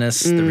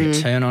effectiveness, the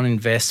return on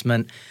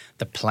investment,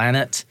 the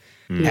planet,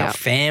 our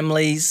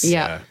families,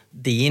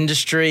 the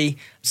industry.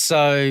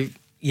 So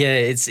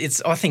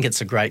it's. I think it's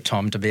a great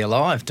time to be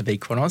alive, to be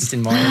quite honest,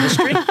 in my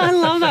industry. I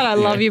love that. I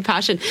love your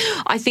passion.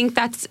 I think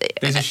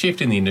there's a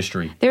shift in the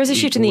industry. There is a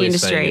shift in the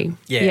industry.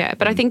 Yeah.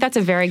 But I think that's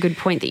a very good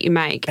point that you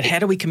make. But how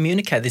do we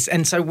communicate this?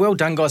 And so well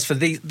done, guys, for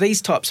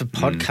these types of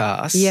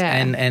podcasts.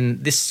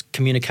 And this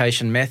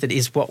communication method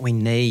is what we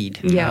need.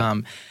 Yeah.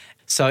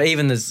 So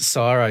even the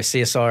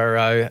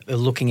CSIRO are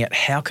looking at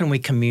how can we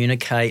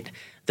communicate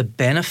the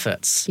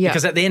benefits? Yeah.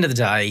 Because at the end of the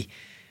day,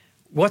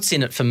 what's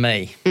in it for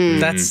me?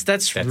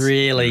 That's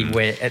really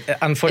where,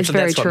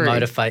 unfortunately, that's what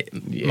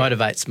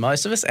motivates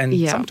most of us, and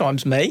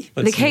sometimes me.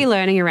 The key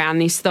learning around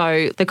this,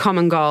 though, the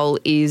common goal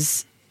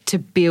is to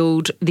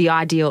build the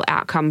ideal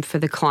outcome for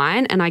the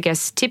client. And I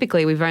guess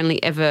typically we've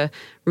only ever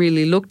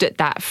really looked at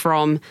that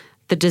from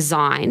the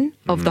design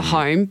of the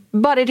home,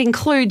 but it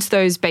includes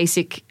those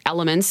basic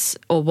elements,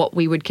 or what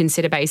we would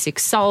consider basic: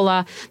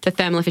 solar, the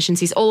thermal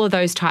efficiencies, all of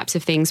those types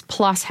of things,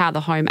 plus how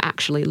the home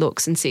actually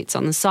looks and sits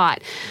on the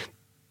site.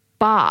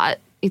 But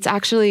it's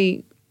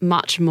actually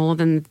much more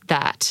than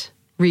that,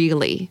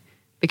 really,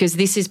 because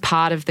this is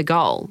part of the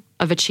goal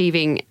of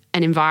achieving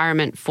an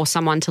environment for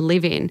someone to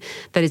live in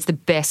that is the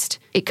best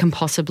it can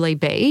possibly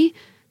be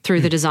through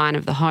the design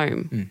of the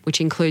home,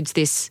 which includes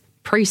this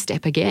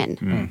pre-step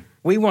again.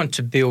 We want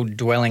to build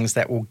dwellings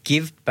that will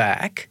give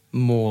back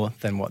more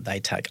than what they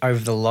take.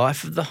 Over the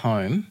life of the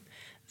home,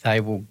 they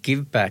will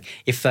give back.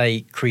 If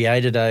they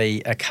created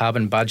a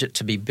carbon budget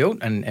to be built,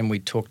 and we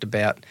talked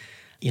about,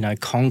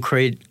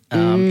 concrete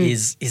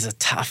is a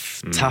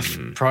tough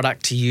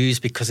product to use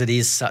because it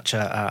is such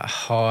a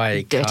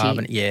high dirty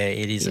carbon. Yeah,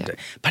 it is. Yeah.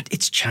 But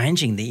it's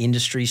changing. The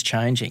industry's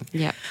changing.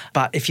 Yeah.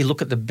 But if you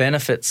look at the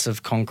benefits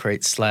of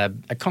concrete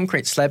slab, a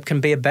concrete slab can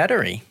be a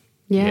battery.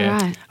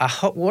 Yeah, right. A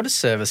hot water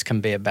service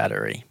can be a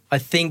battery. I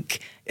think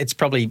it's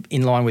probably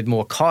in line with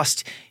more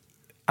cost.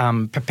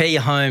 Prepare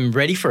your home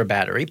ready for a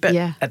battery, but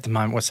at the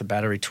moment, what's a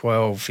battery?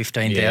 12,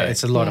 15,000. Yeah.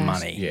 It's a lot of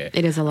money. Yeah.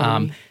 It is a lot of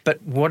money.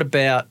 But what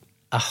about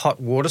a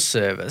hot water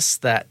service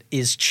that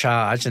is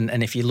charged?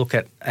 And if you look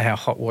at our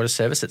hot water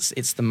service,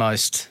 it's the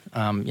most,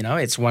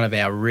 it's one of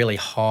our really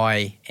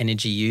high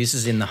energy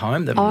users in the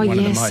home. One of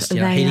the most,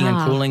 heating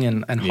and cooling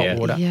and hot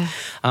water. Yeah.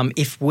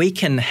 If we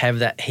can have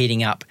that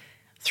heating up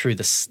through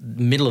the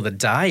middle of the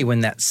day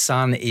when that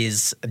sun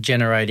is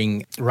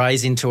generating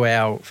rays into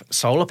our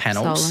solar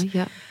panels,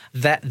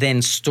 that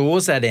then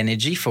stores that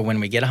energy for when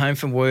we get home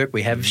from work,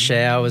 we have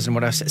showers and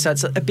what else. So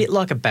it's a bit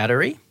like a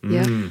battery.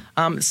 Yeah.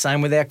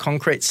 Same with our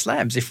concrete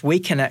slabs. If we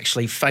can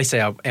actually face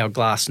our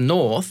glass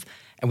north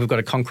and we've got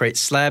a concrete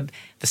slab,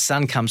 the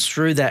sun comes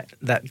through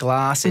that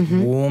glass, it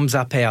warms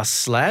up our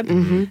slab.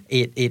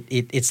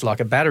 It's like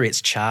a battery,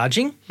 it's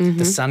charging.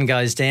 The sun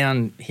goes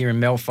down here in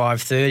Mel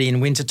 5:30 in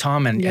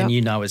wintertime and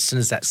as soon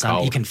as that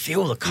sun, you can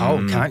feel the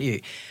cold, can't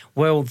you?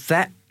 Well,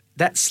 that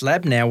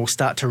slab now will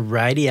start to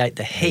radiate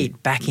the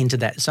heat back into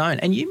that zone,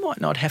 and you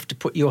might not have to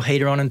put your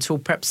heater on until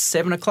perhaps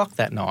 7 o'clock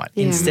that night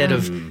instead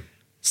of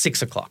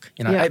 6 o'clock.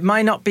 It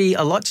may not be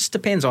a lot, just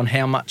depends on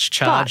how much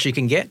charge you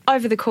can get.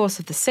 Over the course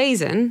of the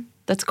season,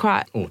 that's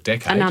quite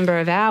a number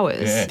of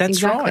hours. Yeah.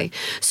 That's right.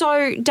 So,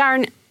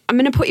 Daren, I'm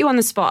going to put you on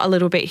the spot a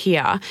little bit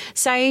here.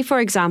 Say, for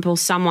example,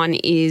 someone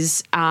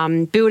is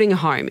building a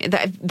home.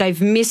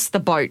 They've missed the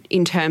boat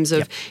in terms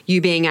of you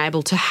being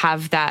able to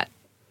have that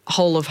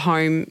whole of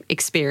home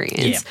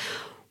experience.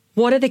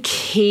 What are the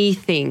key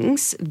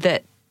things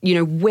that,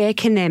 where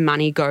can their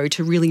money go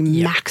to really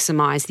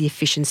maximise the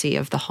efficiency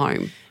of the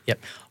home?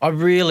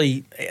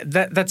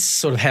 That's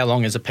sort of how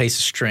long is a piece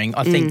of string.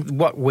 I think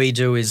what we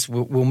do is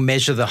we'll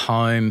measure the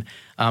home,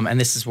 and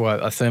this is why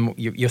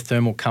your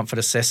thermal comfort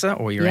assessor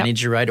or your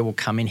energy rater will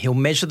come in. He'll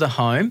measure the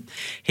home.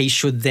 He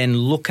should then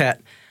look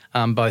at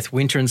both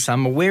winter and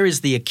summer. Where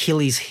is the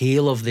Achilles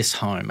heel of this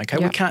home? Okay,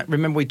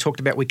 we talked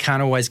about we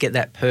can't always get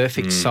that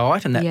perfect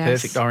site and that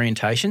perfect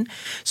orientation.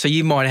 So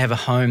you might have a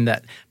home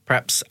that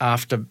perhaps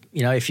after,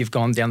 if you've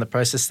gone down the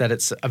process that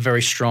it's a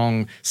very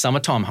strong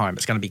summertime home.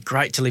 It's going to be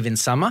great to live in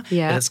summer,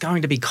 but it's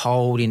going to be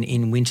cold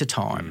in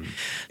wintertime.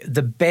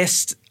 The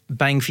best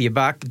bang for your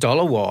buck,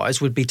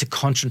 dollar-wise, would be to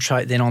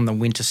concentrate then on the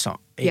winter side.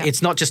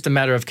 It's not just a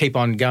matter of keep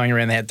on going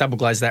around there, double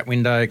glaze that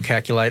window,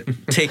 calculate,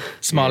 tick,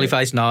 smiley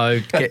face,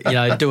 no,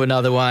 do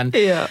another one.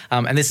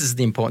 And this is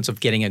the importance of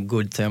getting a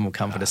good thermal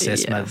comfort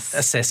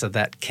assessor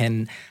that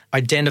can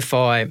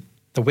identify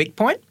the weak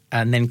point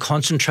and then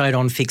concentrate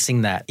on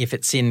fixing that. If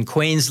it's in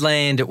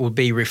Queensland, it will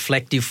be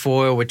reflective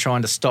foil. We're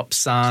trying to stop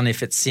sun.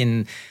 If it's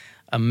in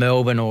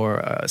Melbourne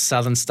or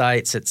southern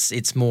states,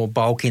 it's more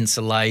bulk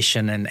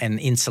insulation and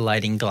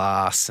insulating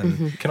glass.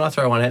 And Can I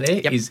throw one out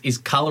there? Is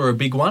colour a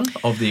big one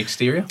of the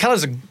exterior?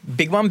 Colour's a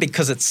big one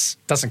because it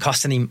doesn't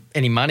cost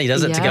any money,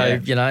 does it, to go,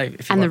 if you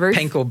and want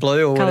pink or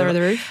blue or colour whatever. of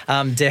the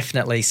roof?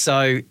 Definitely.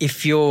 So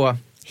if you're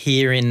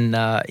here in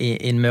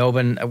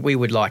Melbourne, we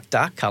would like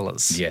dark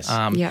colours. Yes.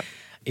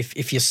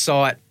 If your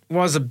site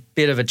was a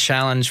bit of a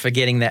challenge for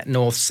getting that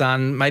north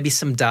sun, maybe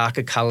some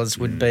darker colours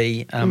would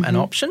be an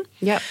option.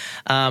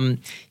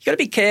 You've got to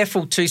be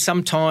careful too.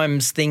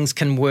 Sometimes things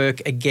can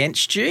work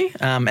against you,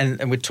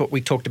 and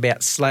we talked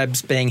about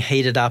slabs being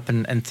heated up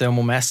and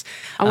thermal mass.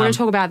 I want to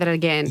talk about that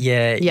again.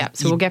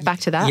 So we'll get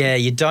back to that. Yeah,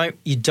 you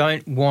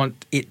don't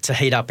want it to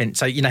heat up.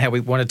 So you know how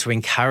we wanted to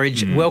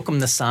encourage welcome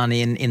the sun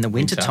in the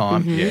winter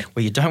time.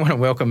 Well, you don't want to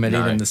welcome it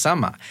in the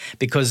summer,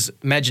 because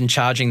imagine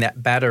charging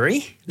that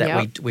battery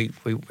that we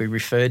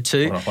referred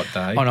to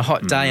on a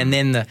hot day, and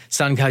then the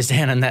sun goes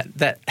down and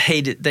that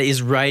heat that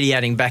is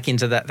radiating back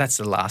into that. That's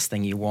the last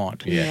thing you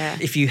want.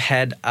 If you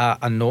had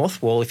a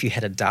north wall, if you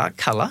had a dark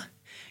colour,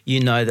 you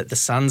know that the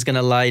sun's going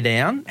to lay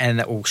down and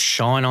that will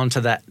shine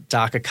onto that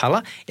darker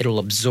colour. It'll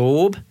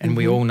absorb, and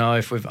we all know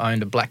if we've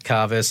owned a black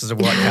car versus a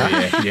white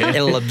car,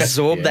 it'll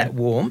absorb that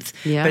warmth.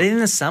 But in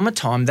the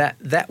summertime,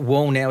 that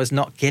wall now is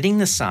not getting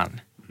the sun.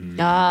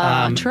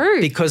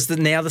 True. Because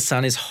now the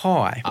sun is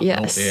high.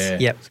 Yes.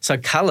 Yep. So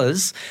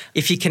colours,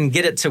 if you can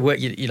get it to work,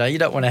 you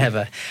don't want to have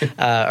a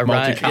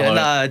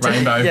multicolour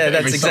rainbow. Yeah,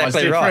 that's every size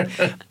exactly right.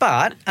 different.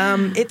 But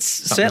it's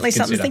certainly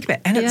something to think about,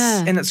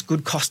 and it's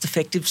good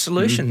cost-effective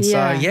solution.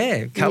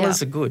 So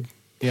colours are good.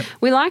 Yep.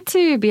 We like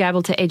to be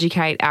able to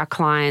educate our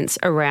clients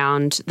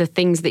around the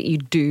things that you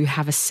do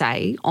have a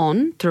say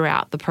on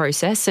throughout the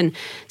process and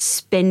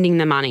spending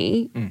the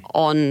money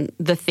on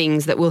the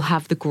things that will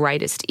have the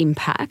greatest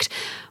impact.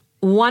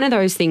 One of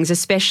those things,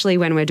 especially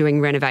when we're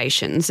doing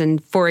renovations,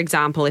 and for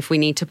example, if we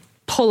need to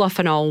pull off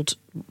an old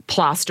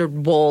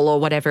plastered wall or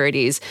whatever it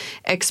is,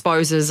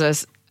 exposes a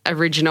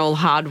original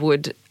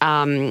hardwood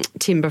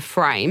timber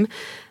frame,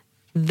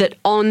 that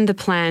on the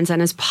plans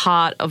and as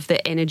part of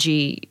the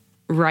energy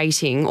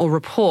rating or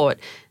report,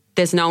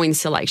 there's no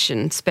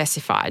insulation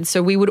specified.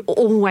 So we would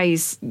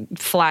always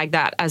flag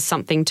that as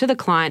something to the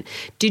client.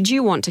 Did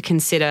you want to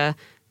consider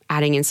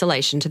adding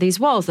insulation to these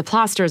walls? The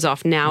plaster is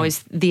off. Now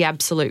is the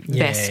absolute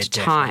best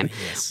time.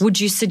 Yes.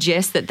 Would you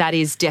suggest that that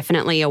is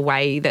definitely a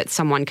way that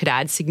someone could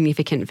add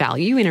significant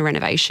value in a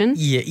renovation?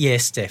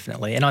 Yes,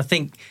 definitely. And I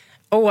think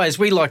always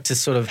we like to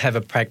sort of have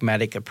a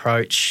pragmatic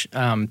approach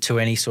to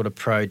any sort of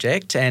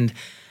project, and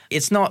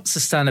it's not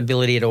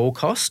sustainability at all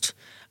cost.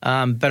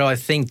 But I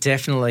think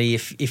definitely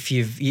if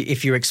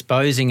you're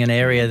exposing an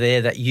area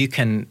there that you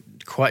can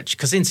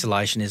because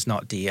insulation is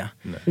not dear.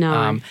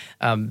 No.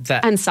 And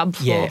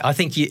subfloor. Yeah, I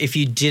think if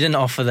you didn't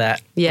offer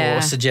that Yeah.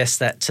 or suggest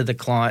that to the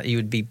client, you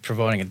would be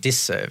providing a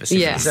disservice.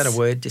 Yes. Is that a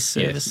word,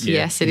 disservice?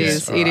 Yes, it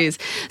is. All right. It is.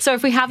 So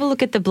if we have a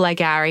look at the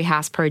Blackgowrie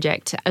House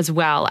project as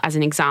well as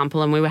an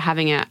example, and we were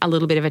having a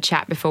little bit of a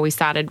chat before we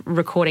started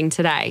recording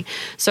today.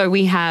 So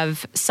we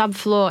have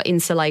subfloor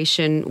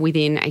insulation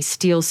within a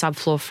steel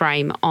subfloor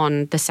frame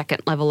on the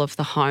second level of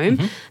the home.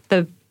 Mm-hmm.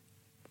 The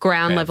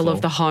ground level floor.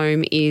 of the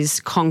home is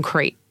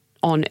concrete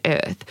on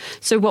earth.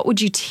 So what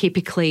would you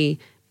typically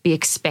be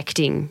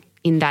expecting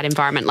in that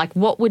environment? Like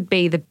what would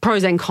be the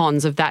pros and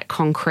cons of that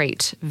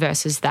concrete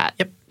versus that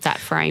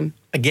frame?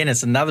 Again,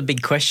 it's another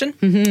big question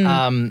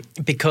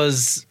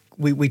because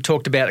we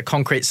talked about a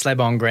concrete slab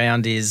on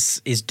ground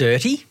is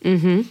dirty,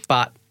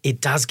 but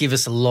it does give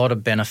us a lot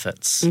of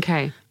benefits.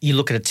 Okay. You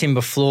look at a timber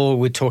floor,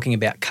 we're talking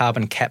about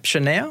carbon capture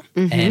now.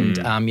 And,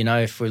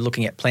 if we're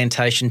looking at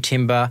plantation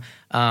timber,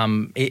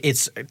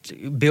 it's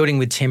building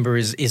with timber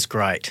is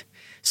great.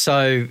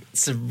 So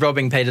it's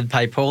robbing Peter to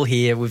pay Paul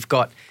here. We've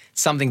got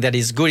something that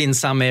is good in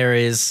some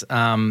areas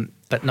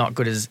but not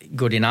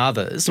good in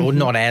others or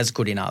not as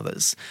good in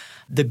others.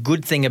 The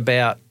good thing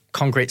about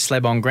concrete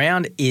slab on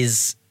ground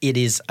is it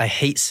is a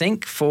heat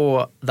sink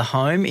for the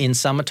home in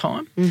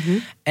summertime.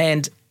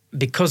 And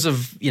because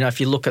of,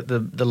 if you look at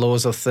the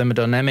laws of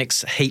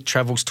thermodynamics, heat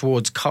travels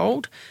towards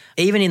cold.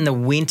 Even in the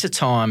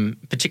wintertime,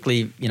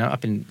 particularly,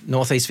 up in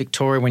northeast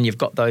Victoria when you've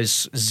got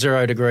those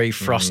 0 degree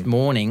frost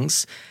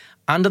mornings,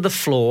 under the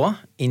floor,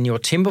 in your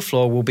timber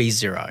floor, will be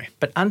 0.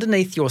 But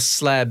underneath your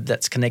slab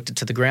that's connected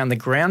to the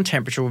ground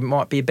temperature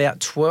might be about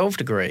 12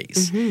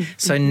 degrees.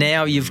 So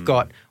now you've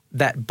got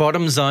that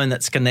bottom zone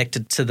that's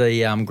connected to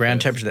the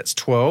ground temperature that's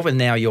 12, and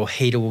now your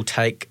heater will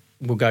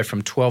go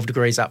from 12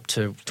 degrees up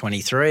to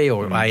 23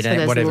 or 18, so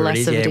there's whatever less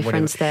it is. of a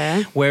difference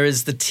there.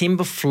 Whereas the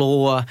timber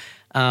floor,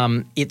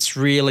 it's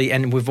really,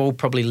 and we've all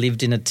probably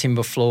lived in a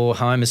timber floor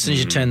home, as soon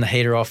as you turn the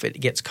heater off, it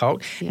gets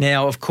cold. Yeah.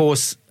 Now, of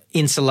course,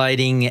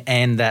 insulating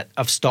and that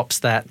stops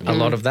that, a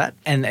lot of that.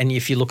 And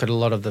if you look at a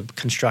lot of the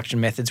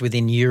construction methods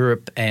within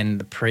Europe and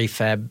the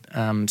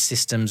prefab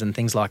systems and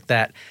things like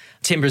that,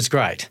 timber is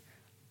great,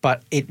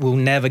 but it will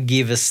never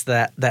give us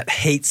that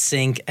heat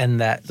sink and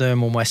that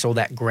thermal mass or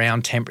that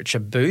ground temperature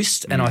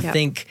boost. And I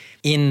think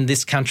in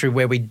this country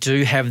where we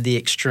do have the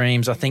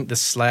extremes, I think the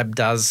slab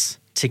does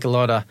tick a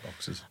lot of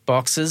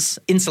boxes.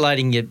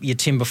 Insulating your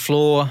timber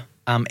floor,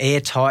 air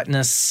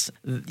tightness.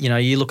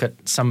 You look at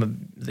some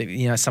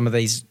of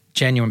these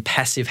genuine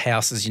passive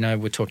houses.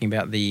 We're talking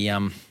about the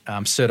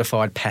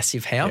certified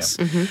passive house.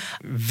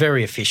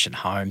 Very efficient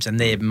homes,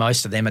 and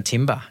most of them are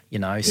timber. So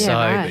right.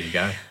 There you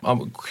go.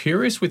 I'm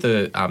curious with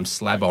a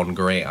slab on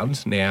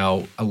ground.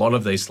 Now, a lot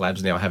of these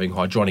slabs now are having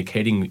hydronic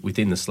heating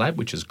within the slab,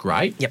 which is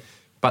great. Yep.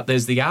 But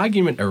there's the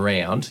argument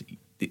around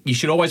you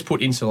should always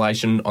put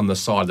insulation on the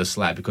side of the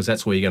slab because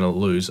that's where you're going to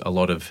lose a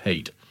lot of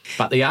heat.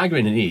 But the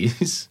argument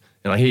is,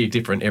 and I hear you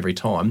different every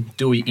time,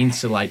 do we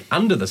insulate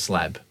under the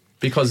slab?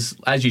 Because,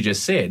 as you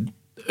just said,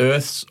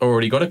 Earth's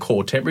already got a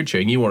core temperature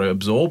and you want to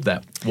absorb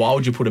that. Why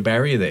would you put a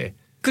barrier there?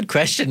 Good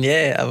question,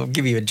 yeah. I'll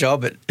give you a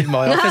job in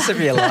my office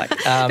if you like.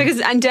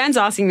 And Dan's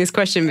asking this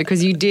question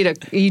because you did a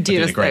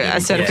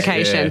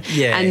certification,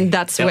 and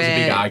that's that where was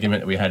a big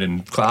argument that we had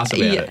in class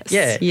about it.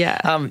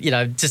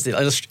 Yeah. Just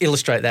to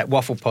illustrate that,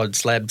 waffle pod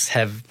slabs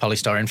have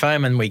polystyrene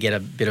foam, and we get a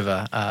bit of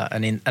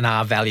an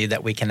R value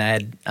that we can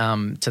add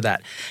to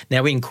that.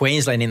 Now, in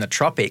Queensland, in the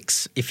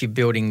tropics, if you're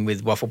building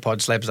with waffle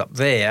pod slabs up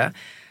there,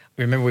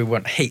 remember, we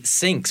want heat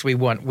sinks. We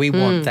want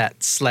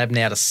that slab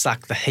now to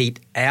suck the heat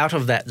out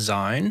of that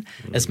zone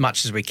as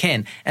much as we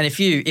can. And if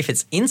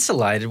it's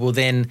insulated, well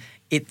then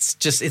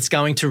it's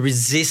going to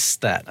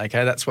resist that.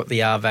 Okay, that's what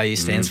the R value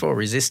stands for,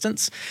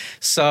 resistance.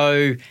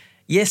 So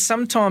yes,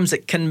 sometimes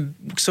it can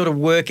sort of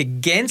work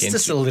against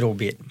us a little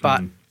bit,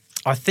 but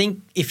I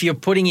think if you're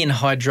putting in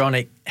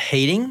hydronic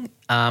heating,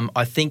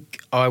 I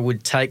think I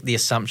would take the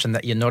assumption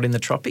that you're not in the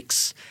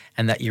tropics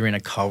and that you're in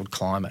a cold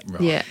climate.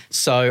 Right. Yeah.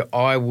 So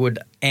I would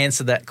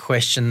answer that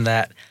question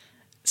that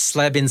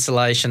slab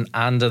insulation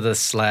under the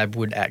slab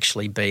would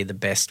actually be the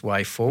best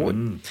way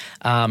forward.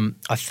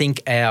 I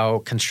think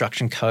our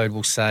construction code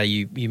will say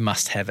you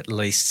must have at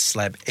least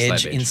slab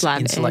edge.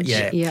 Edge.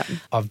 Yeah.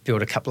 I've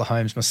built a couple of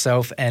homes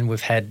myself and we've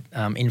had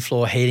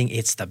in-floor heating.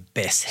 It's the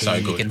best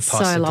heating you can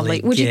possibly So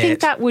lovely. Would you think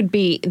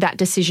that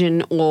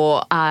decision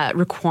or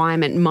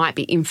requirement might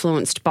be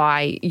influenced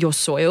by your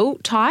soil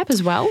type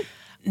as well?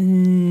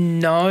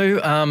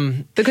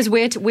 No. Because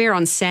we're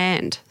on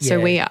sand, so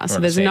we are.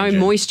 So there's no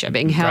moisture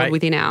being held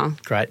within our...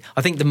 Great.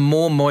 I think the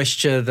more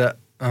moisture that...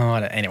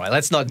 anyway,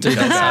 let's not do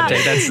that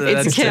subject.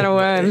 It's a can of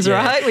worms,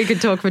 right? We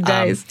could talk for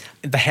days.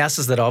 The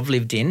houses that I've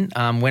lived in,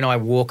 when I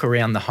walk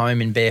around the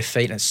home in bare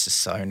feet, it's just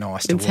so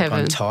nice to walk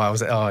on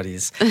tiles. Oh, it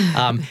is.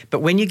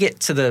 But when you get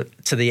to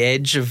the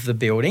edge of the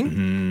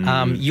building,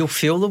 you'll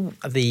feel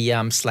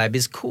the slab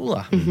is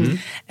cooler,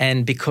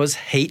 and because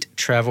heat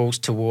travels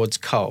towards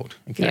cold.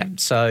 Okay,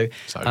 so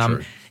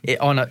true.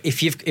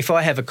 If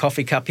I have a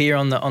coffee cup here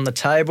on the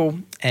table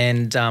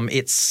and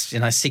it's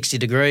 60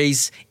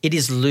 degrees, it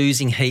is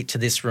losing heat to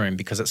this room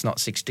because it's not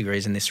 6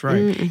 degrees in this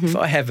room. If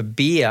I have a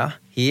beer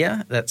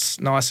here that's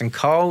nice and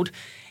cold,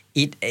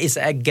 it is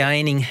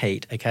gaining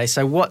heat. Okay,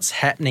 so what's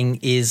happening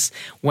is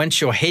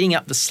once you're heating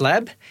up the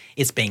slab,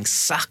 it's being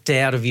sucked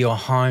out of your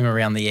home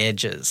around the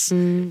edges,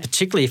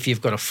 particularly if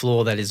you've got a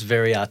floor that is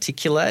very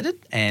articulated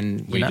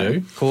and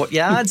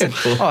courtyards.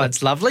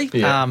 It's lovely.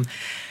 Yeah.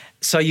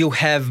 So you'll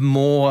have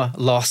more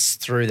loss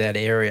through that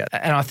area.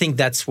 And I think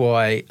that's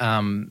why,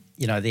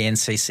 the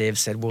NCC have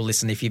said, well,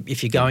 listen, if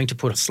you're going to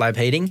put a slab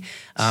heating,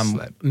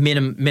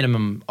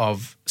 minimum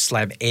of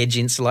slab edge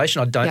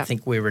insulation, I don't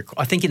think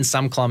I think in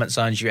some climate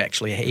zones you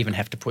actually even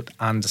have to put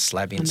under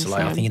slab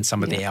insulation. I think in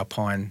some of the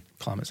alpine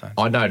climate zones.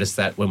 I noticed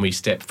that when we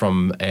step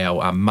from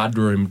our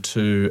mudroom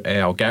to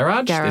our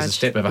garage, there's a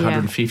step of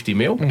 150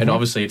 mil, and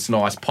obviously it's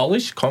nice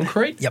polished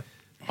concrete. Yep.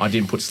 I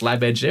didn't put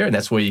slab edge there, and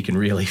that's where you can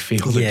really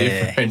feel the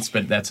difference.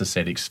 But that's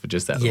aesthetics for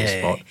just that little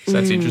spot. So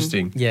that's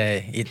interesting.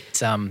 Yeah,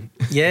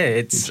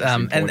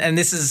 and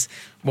this is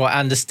why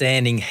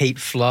understanding heat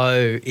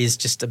flow is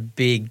just a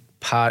big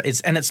part.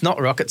 It's not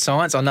rocket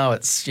science. I know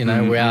it's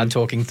we are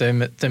talking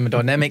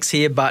thermodynamics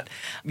here, but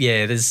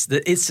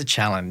it's a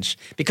challenge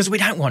because we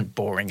don't want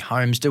boring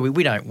homes, do we?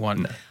 We don't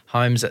want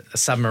homes at a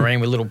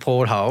submarine with little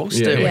portholes,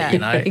 do we?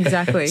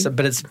 Exactly.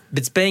 But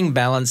it's being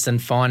balanced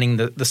and finding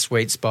the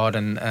sweet spot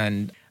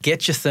and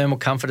get your thermal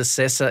comfort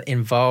assessor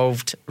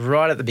involved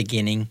right at the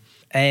beginning.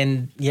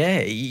 And,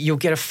 you'll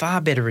get a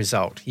far better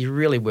result. You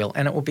really will.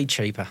 And it will be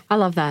cheaper. I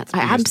love that. I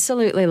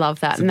absolutely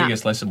love that. It's the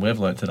biggest lesson we've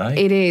learnt today.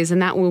 It is.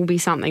 And that will be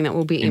something that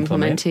we'll be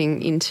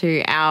implementing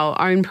into our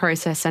own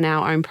process and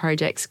our own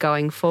projects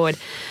going forward.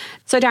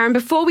 So, Daren,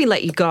 before we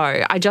let you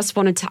go, I just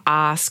wanted to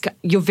ask,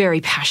 you're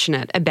very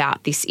passionate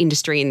about this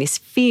industry and this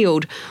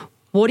field.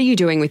 What are you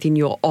doing within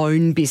your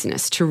own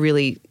business to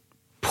really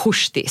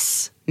push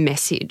this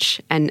message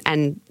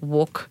and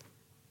walk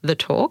the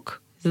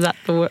talk? Is that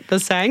the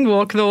saying,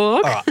 walk the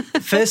walk? All right.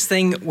 First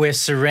thing, we're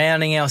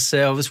surrounding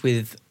ourselves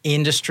with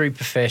industry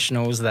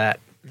professionals that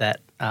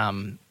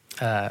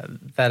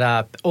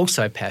are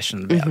also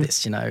passionate about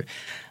this.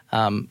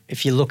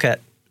 If you look at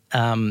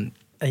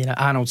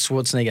Arnold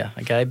Schwarzenegger,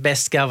 okay,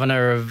 best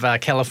governor of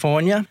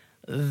California,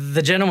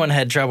 the gentleman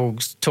had trouble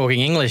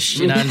talking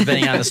English, and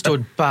being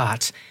understood.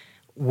 But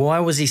why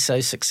was he so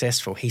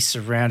successful? He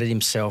surrounded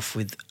himself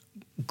with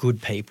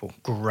good people,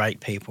 great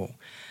people,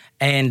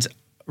 and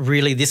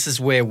really, this is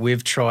where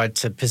we've tried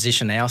to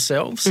position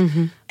ourselves.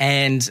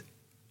 And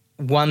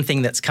one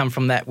thing that's come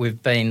from that,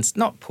 we've been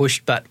not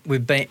pushed, but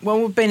we've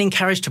been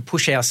encouraged to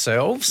push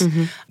ourselves.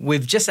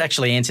 We've just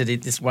actually entered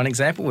this one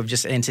example. We've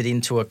just entered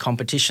into a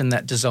competition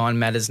that Design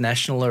Matters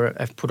National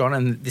have put on,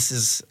 and this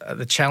is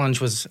the challenge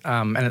was,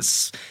 and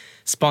it's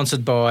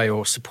sponsored by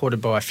or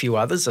supported by a few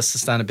others.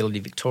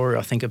 Sustainability Victoria,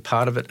 I think, are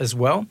part of it as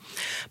well.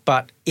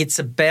 But it's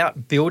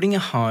about building a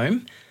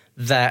home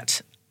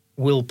that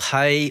will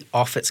pay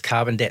off its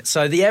carbon debt.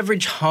 So the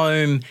average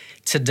home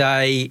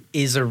today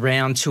is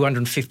around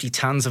 250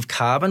 tonnes of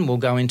carbon will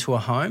go into a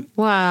home.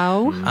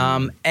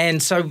 Wow.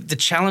 And so the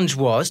challenge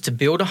was to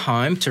build a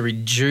home to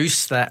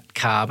reduce that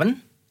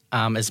carbon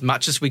as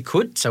much as we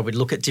could. So we'd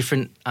look at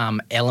different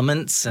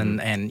elements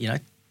and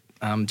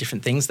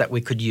different things that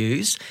we could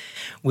use.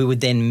 We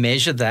would then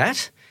measure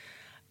that.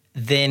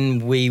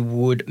 Then we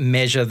would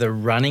measure the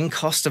running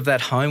cost of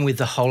that home with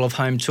the whole of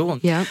home tool.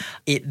 Yeah.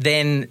 It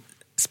then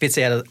spits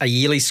out a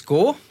yearly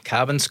score,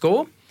 carbon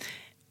score.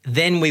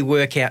 Then we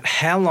work out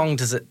how long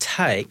does it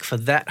take for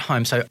that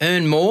home, so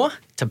earn more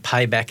to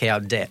pay back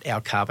our debt,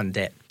 our carbon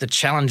debt. The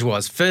challenge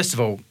was, first of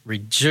all,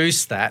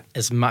 reduce that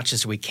as much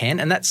as we can.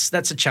 And that's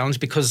a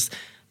challenge because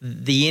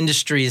the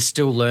industry is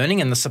still learning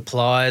and the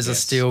suppliers are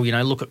still,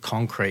 look at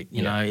concrete,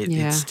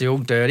 it's still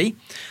dirty.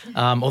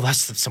 Although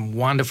there's some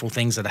wonderful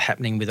things that are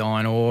happening with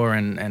iron ore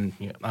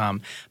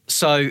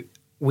so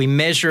we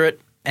measure it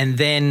and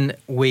then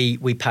we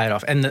pay it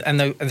off. And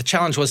the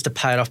challenge was to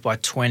pay it off by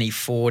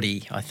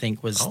 2040, I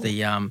think was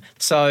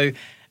so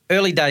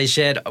early days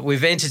yet.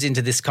 We've entered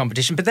into this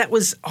competition, but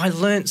I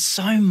learnt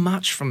so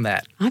much from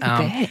that. I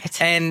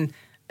bet.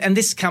 And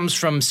this comes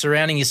from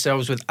surrounding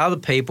yourselves with other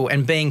people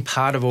and being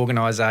part of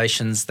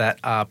organisations that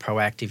are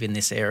proactive in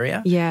this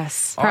area.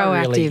 Yes,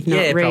 proactive,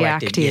 not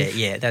reactive. Proactive.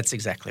 Yeah, that's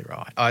exactly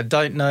right. I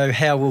don't know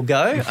how we'll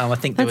go. I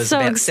think there was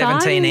about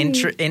 17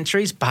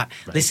 entries. But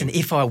listen,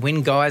 if I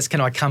win, guys, can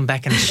I come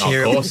back and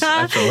share it? Of course,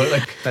 absolutely.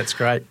 That's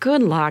great.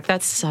 Good luck.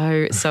 That's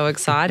so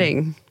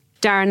exciting.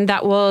 Daren,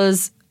 that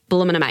was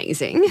blooming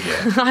amazing.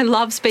 Yeah. I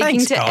love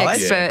speaking to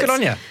experts. Yeah. Good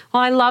on you.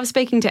 I love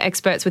speaking to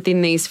experts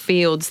within these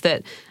fields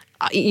that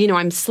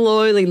I'm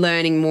slowly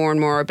learning more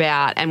and more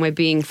about, and we're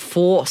being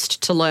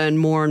forced to learn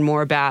more and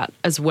more about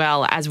as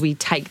well as we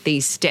take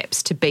these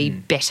steps to be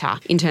better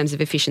in terms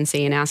of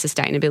efficiency and our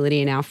sustainability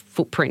and our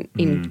footprint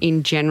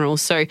in general.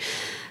 So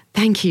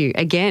thank you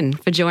again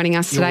for joining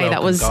us today. Welcome,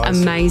 that was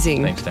guys.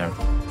 amazing. Thanks, Daren.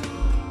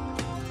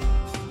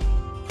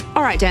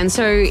 All right, Dan,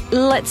 so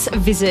let's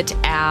visit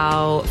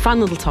our fun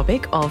little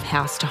topic of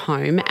house to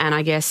home and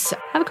I guess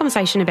have a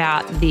conversation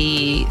about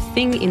the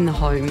thing in the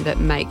home that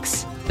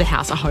makes the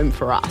house a home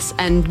for us.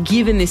 And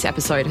given this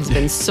episode has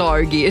been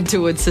so geared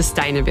towards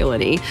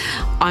sustainability,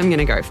 I'm going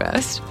to go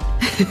first.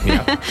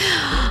 Yeah.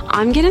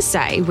 I'm going to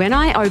say when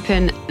I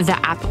open the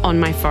app on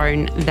my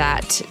phone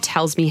that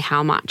tells me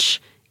how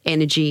much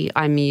energy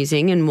I'm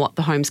using and what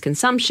the home's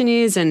consumption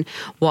is and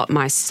what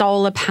my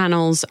solar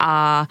panels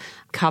are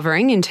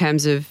covering in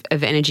terms of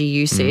energy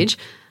usage,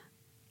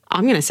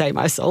 I'm going to say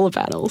my solar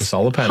panels. The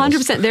solar panels.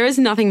 100%. There is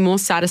nothing more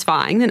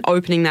satisfying than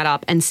opening that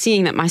up and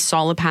seeing that my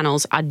solar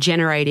panels are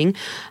generating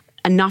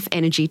enough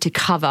energy to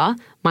cover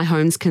my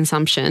home's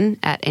consumption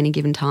at any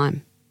given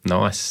time.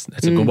 Nice.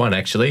 That's a good one,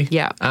 actually.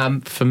 Yeah.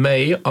 For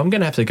me, I'm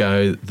going to have to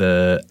go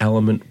the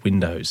Element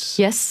windows.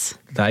 Yes.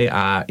 They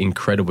are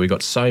incredible. We've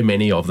got so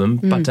many of them.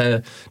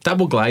 But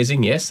double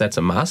glazing, yes, that's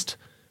a must.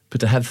 But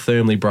to have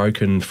thermally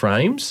broken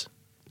frames,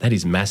 that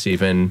is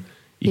massive. And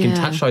you can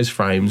touch those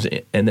frames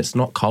and it's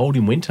not cold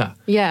in winter.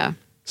 Yeah.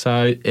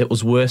 So it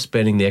was worth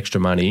spending the extra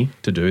money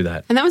to do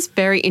that. And that was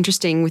very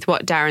interesting with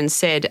what Daren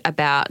said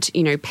about,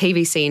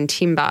 PVC and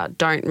timber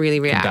don't really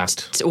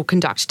react or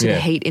conduct to the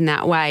heat in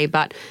that way.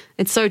 But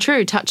it's so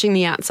true. Touching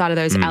the outside of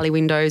those alley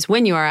windows,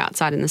 when you are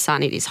outside in the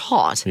sun, it is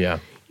hot. Yeah.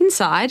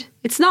 Inside,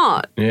 it's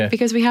not. Yeah.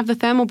 Because we have the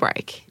thermal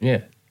break.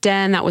 Yeah.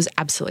 Dan, that was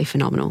absolutely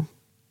phenomenal.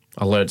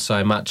 I learnt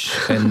so much.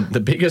 And the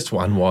biggest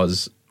one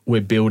was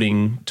we're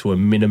building to a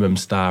minimum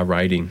star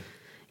rating,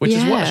 which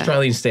is what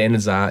Australian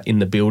standards are in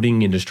the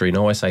building industry. And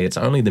I always say it's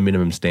only the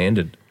minimum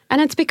standard. And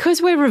it's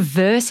because we're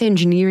reverse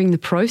engineering the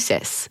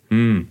process.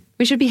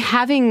 We should be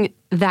having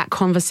that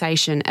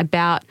conversation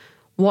about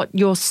what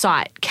your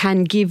site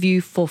can give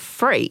you for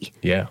free.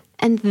 Yeah.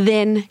 And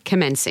then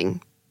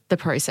commencing the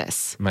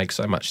process. Makes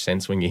so much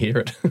sense when you hear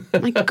it.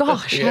 My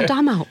gosh, how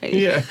dumb are we?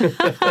 Yeah.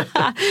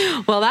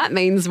 Well, that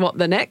means what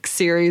the next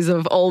series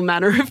of all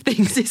manner of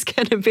things is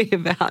going to be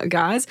about,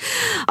 guys.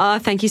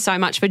 Thank you so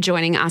much for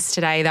joining us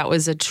today. That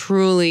was a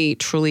truly,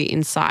 truly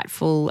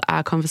insightful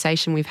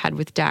conversation we've had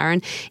with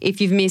Daren.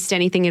 If you've missed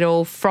anything at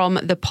all from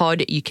the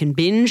pod, you can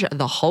binge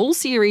the whole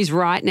series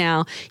right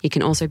now. You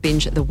can also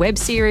binge the web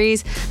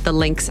series. The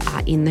links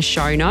are in the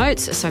show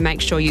notes, so make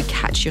sure you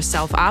catch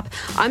yourself up.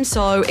 I'm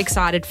so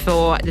excited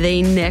for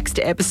the next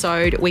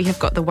episode. We have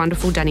got the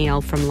wonderful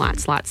Danielle from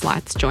Lights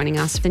joining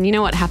us. And you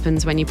know what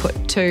happens when you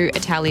put two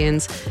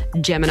Italians,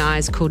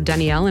 Geminis called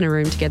Danielle, in a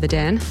room together,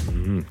 Dan?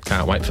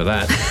 Can't wait for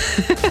that.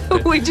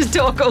 We just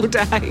talk all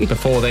day.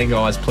 Before then,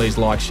 guys, please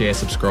like, share,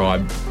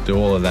 subscribe, do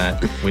all of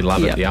that. We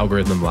love it. The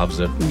algorithm loves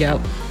it.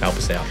 Yep. Help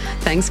us out.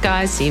 Thanks,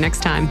 guys. See you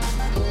next time.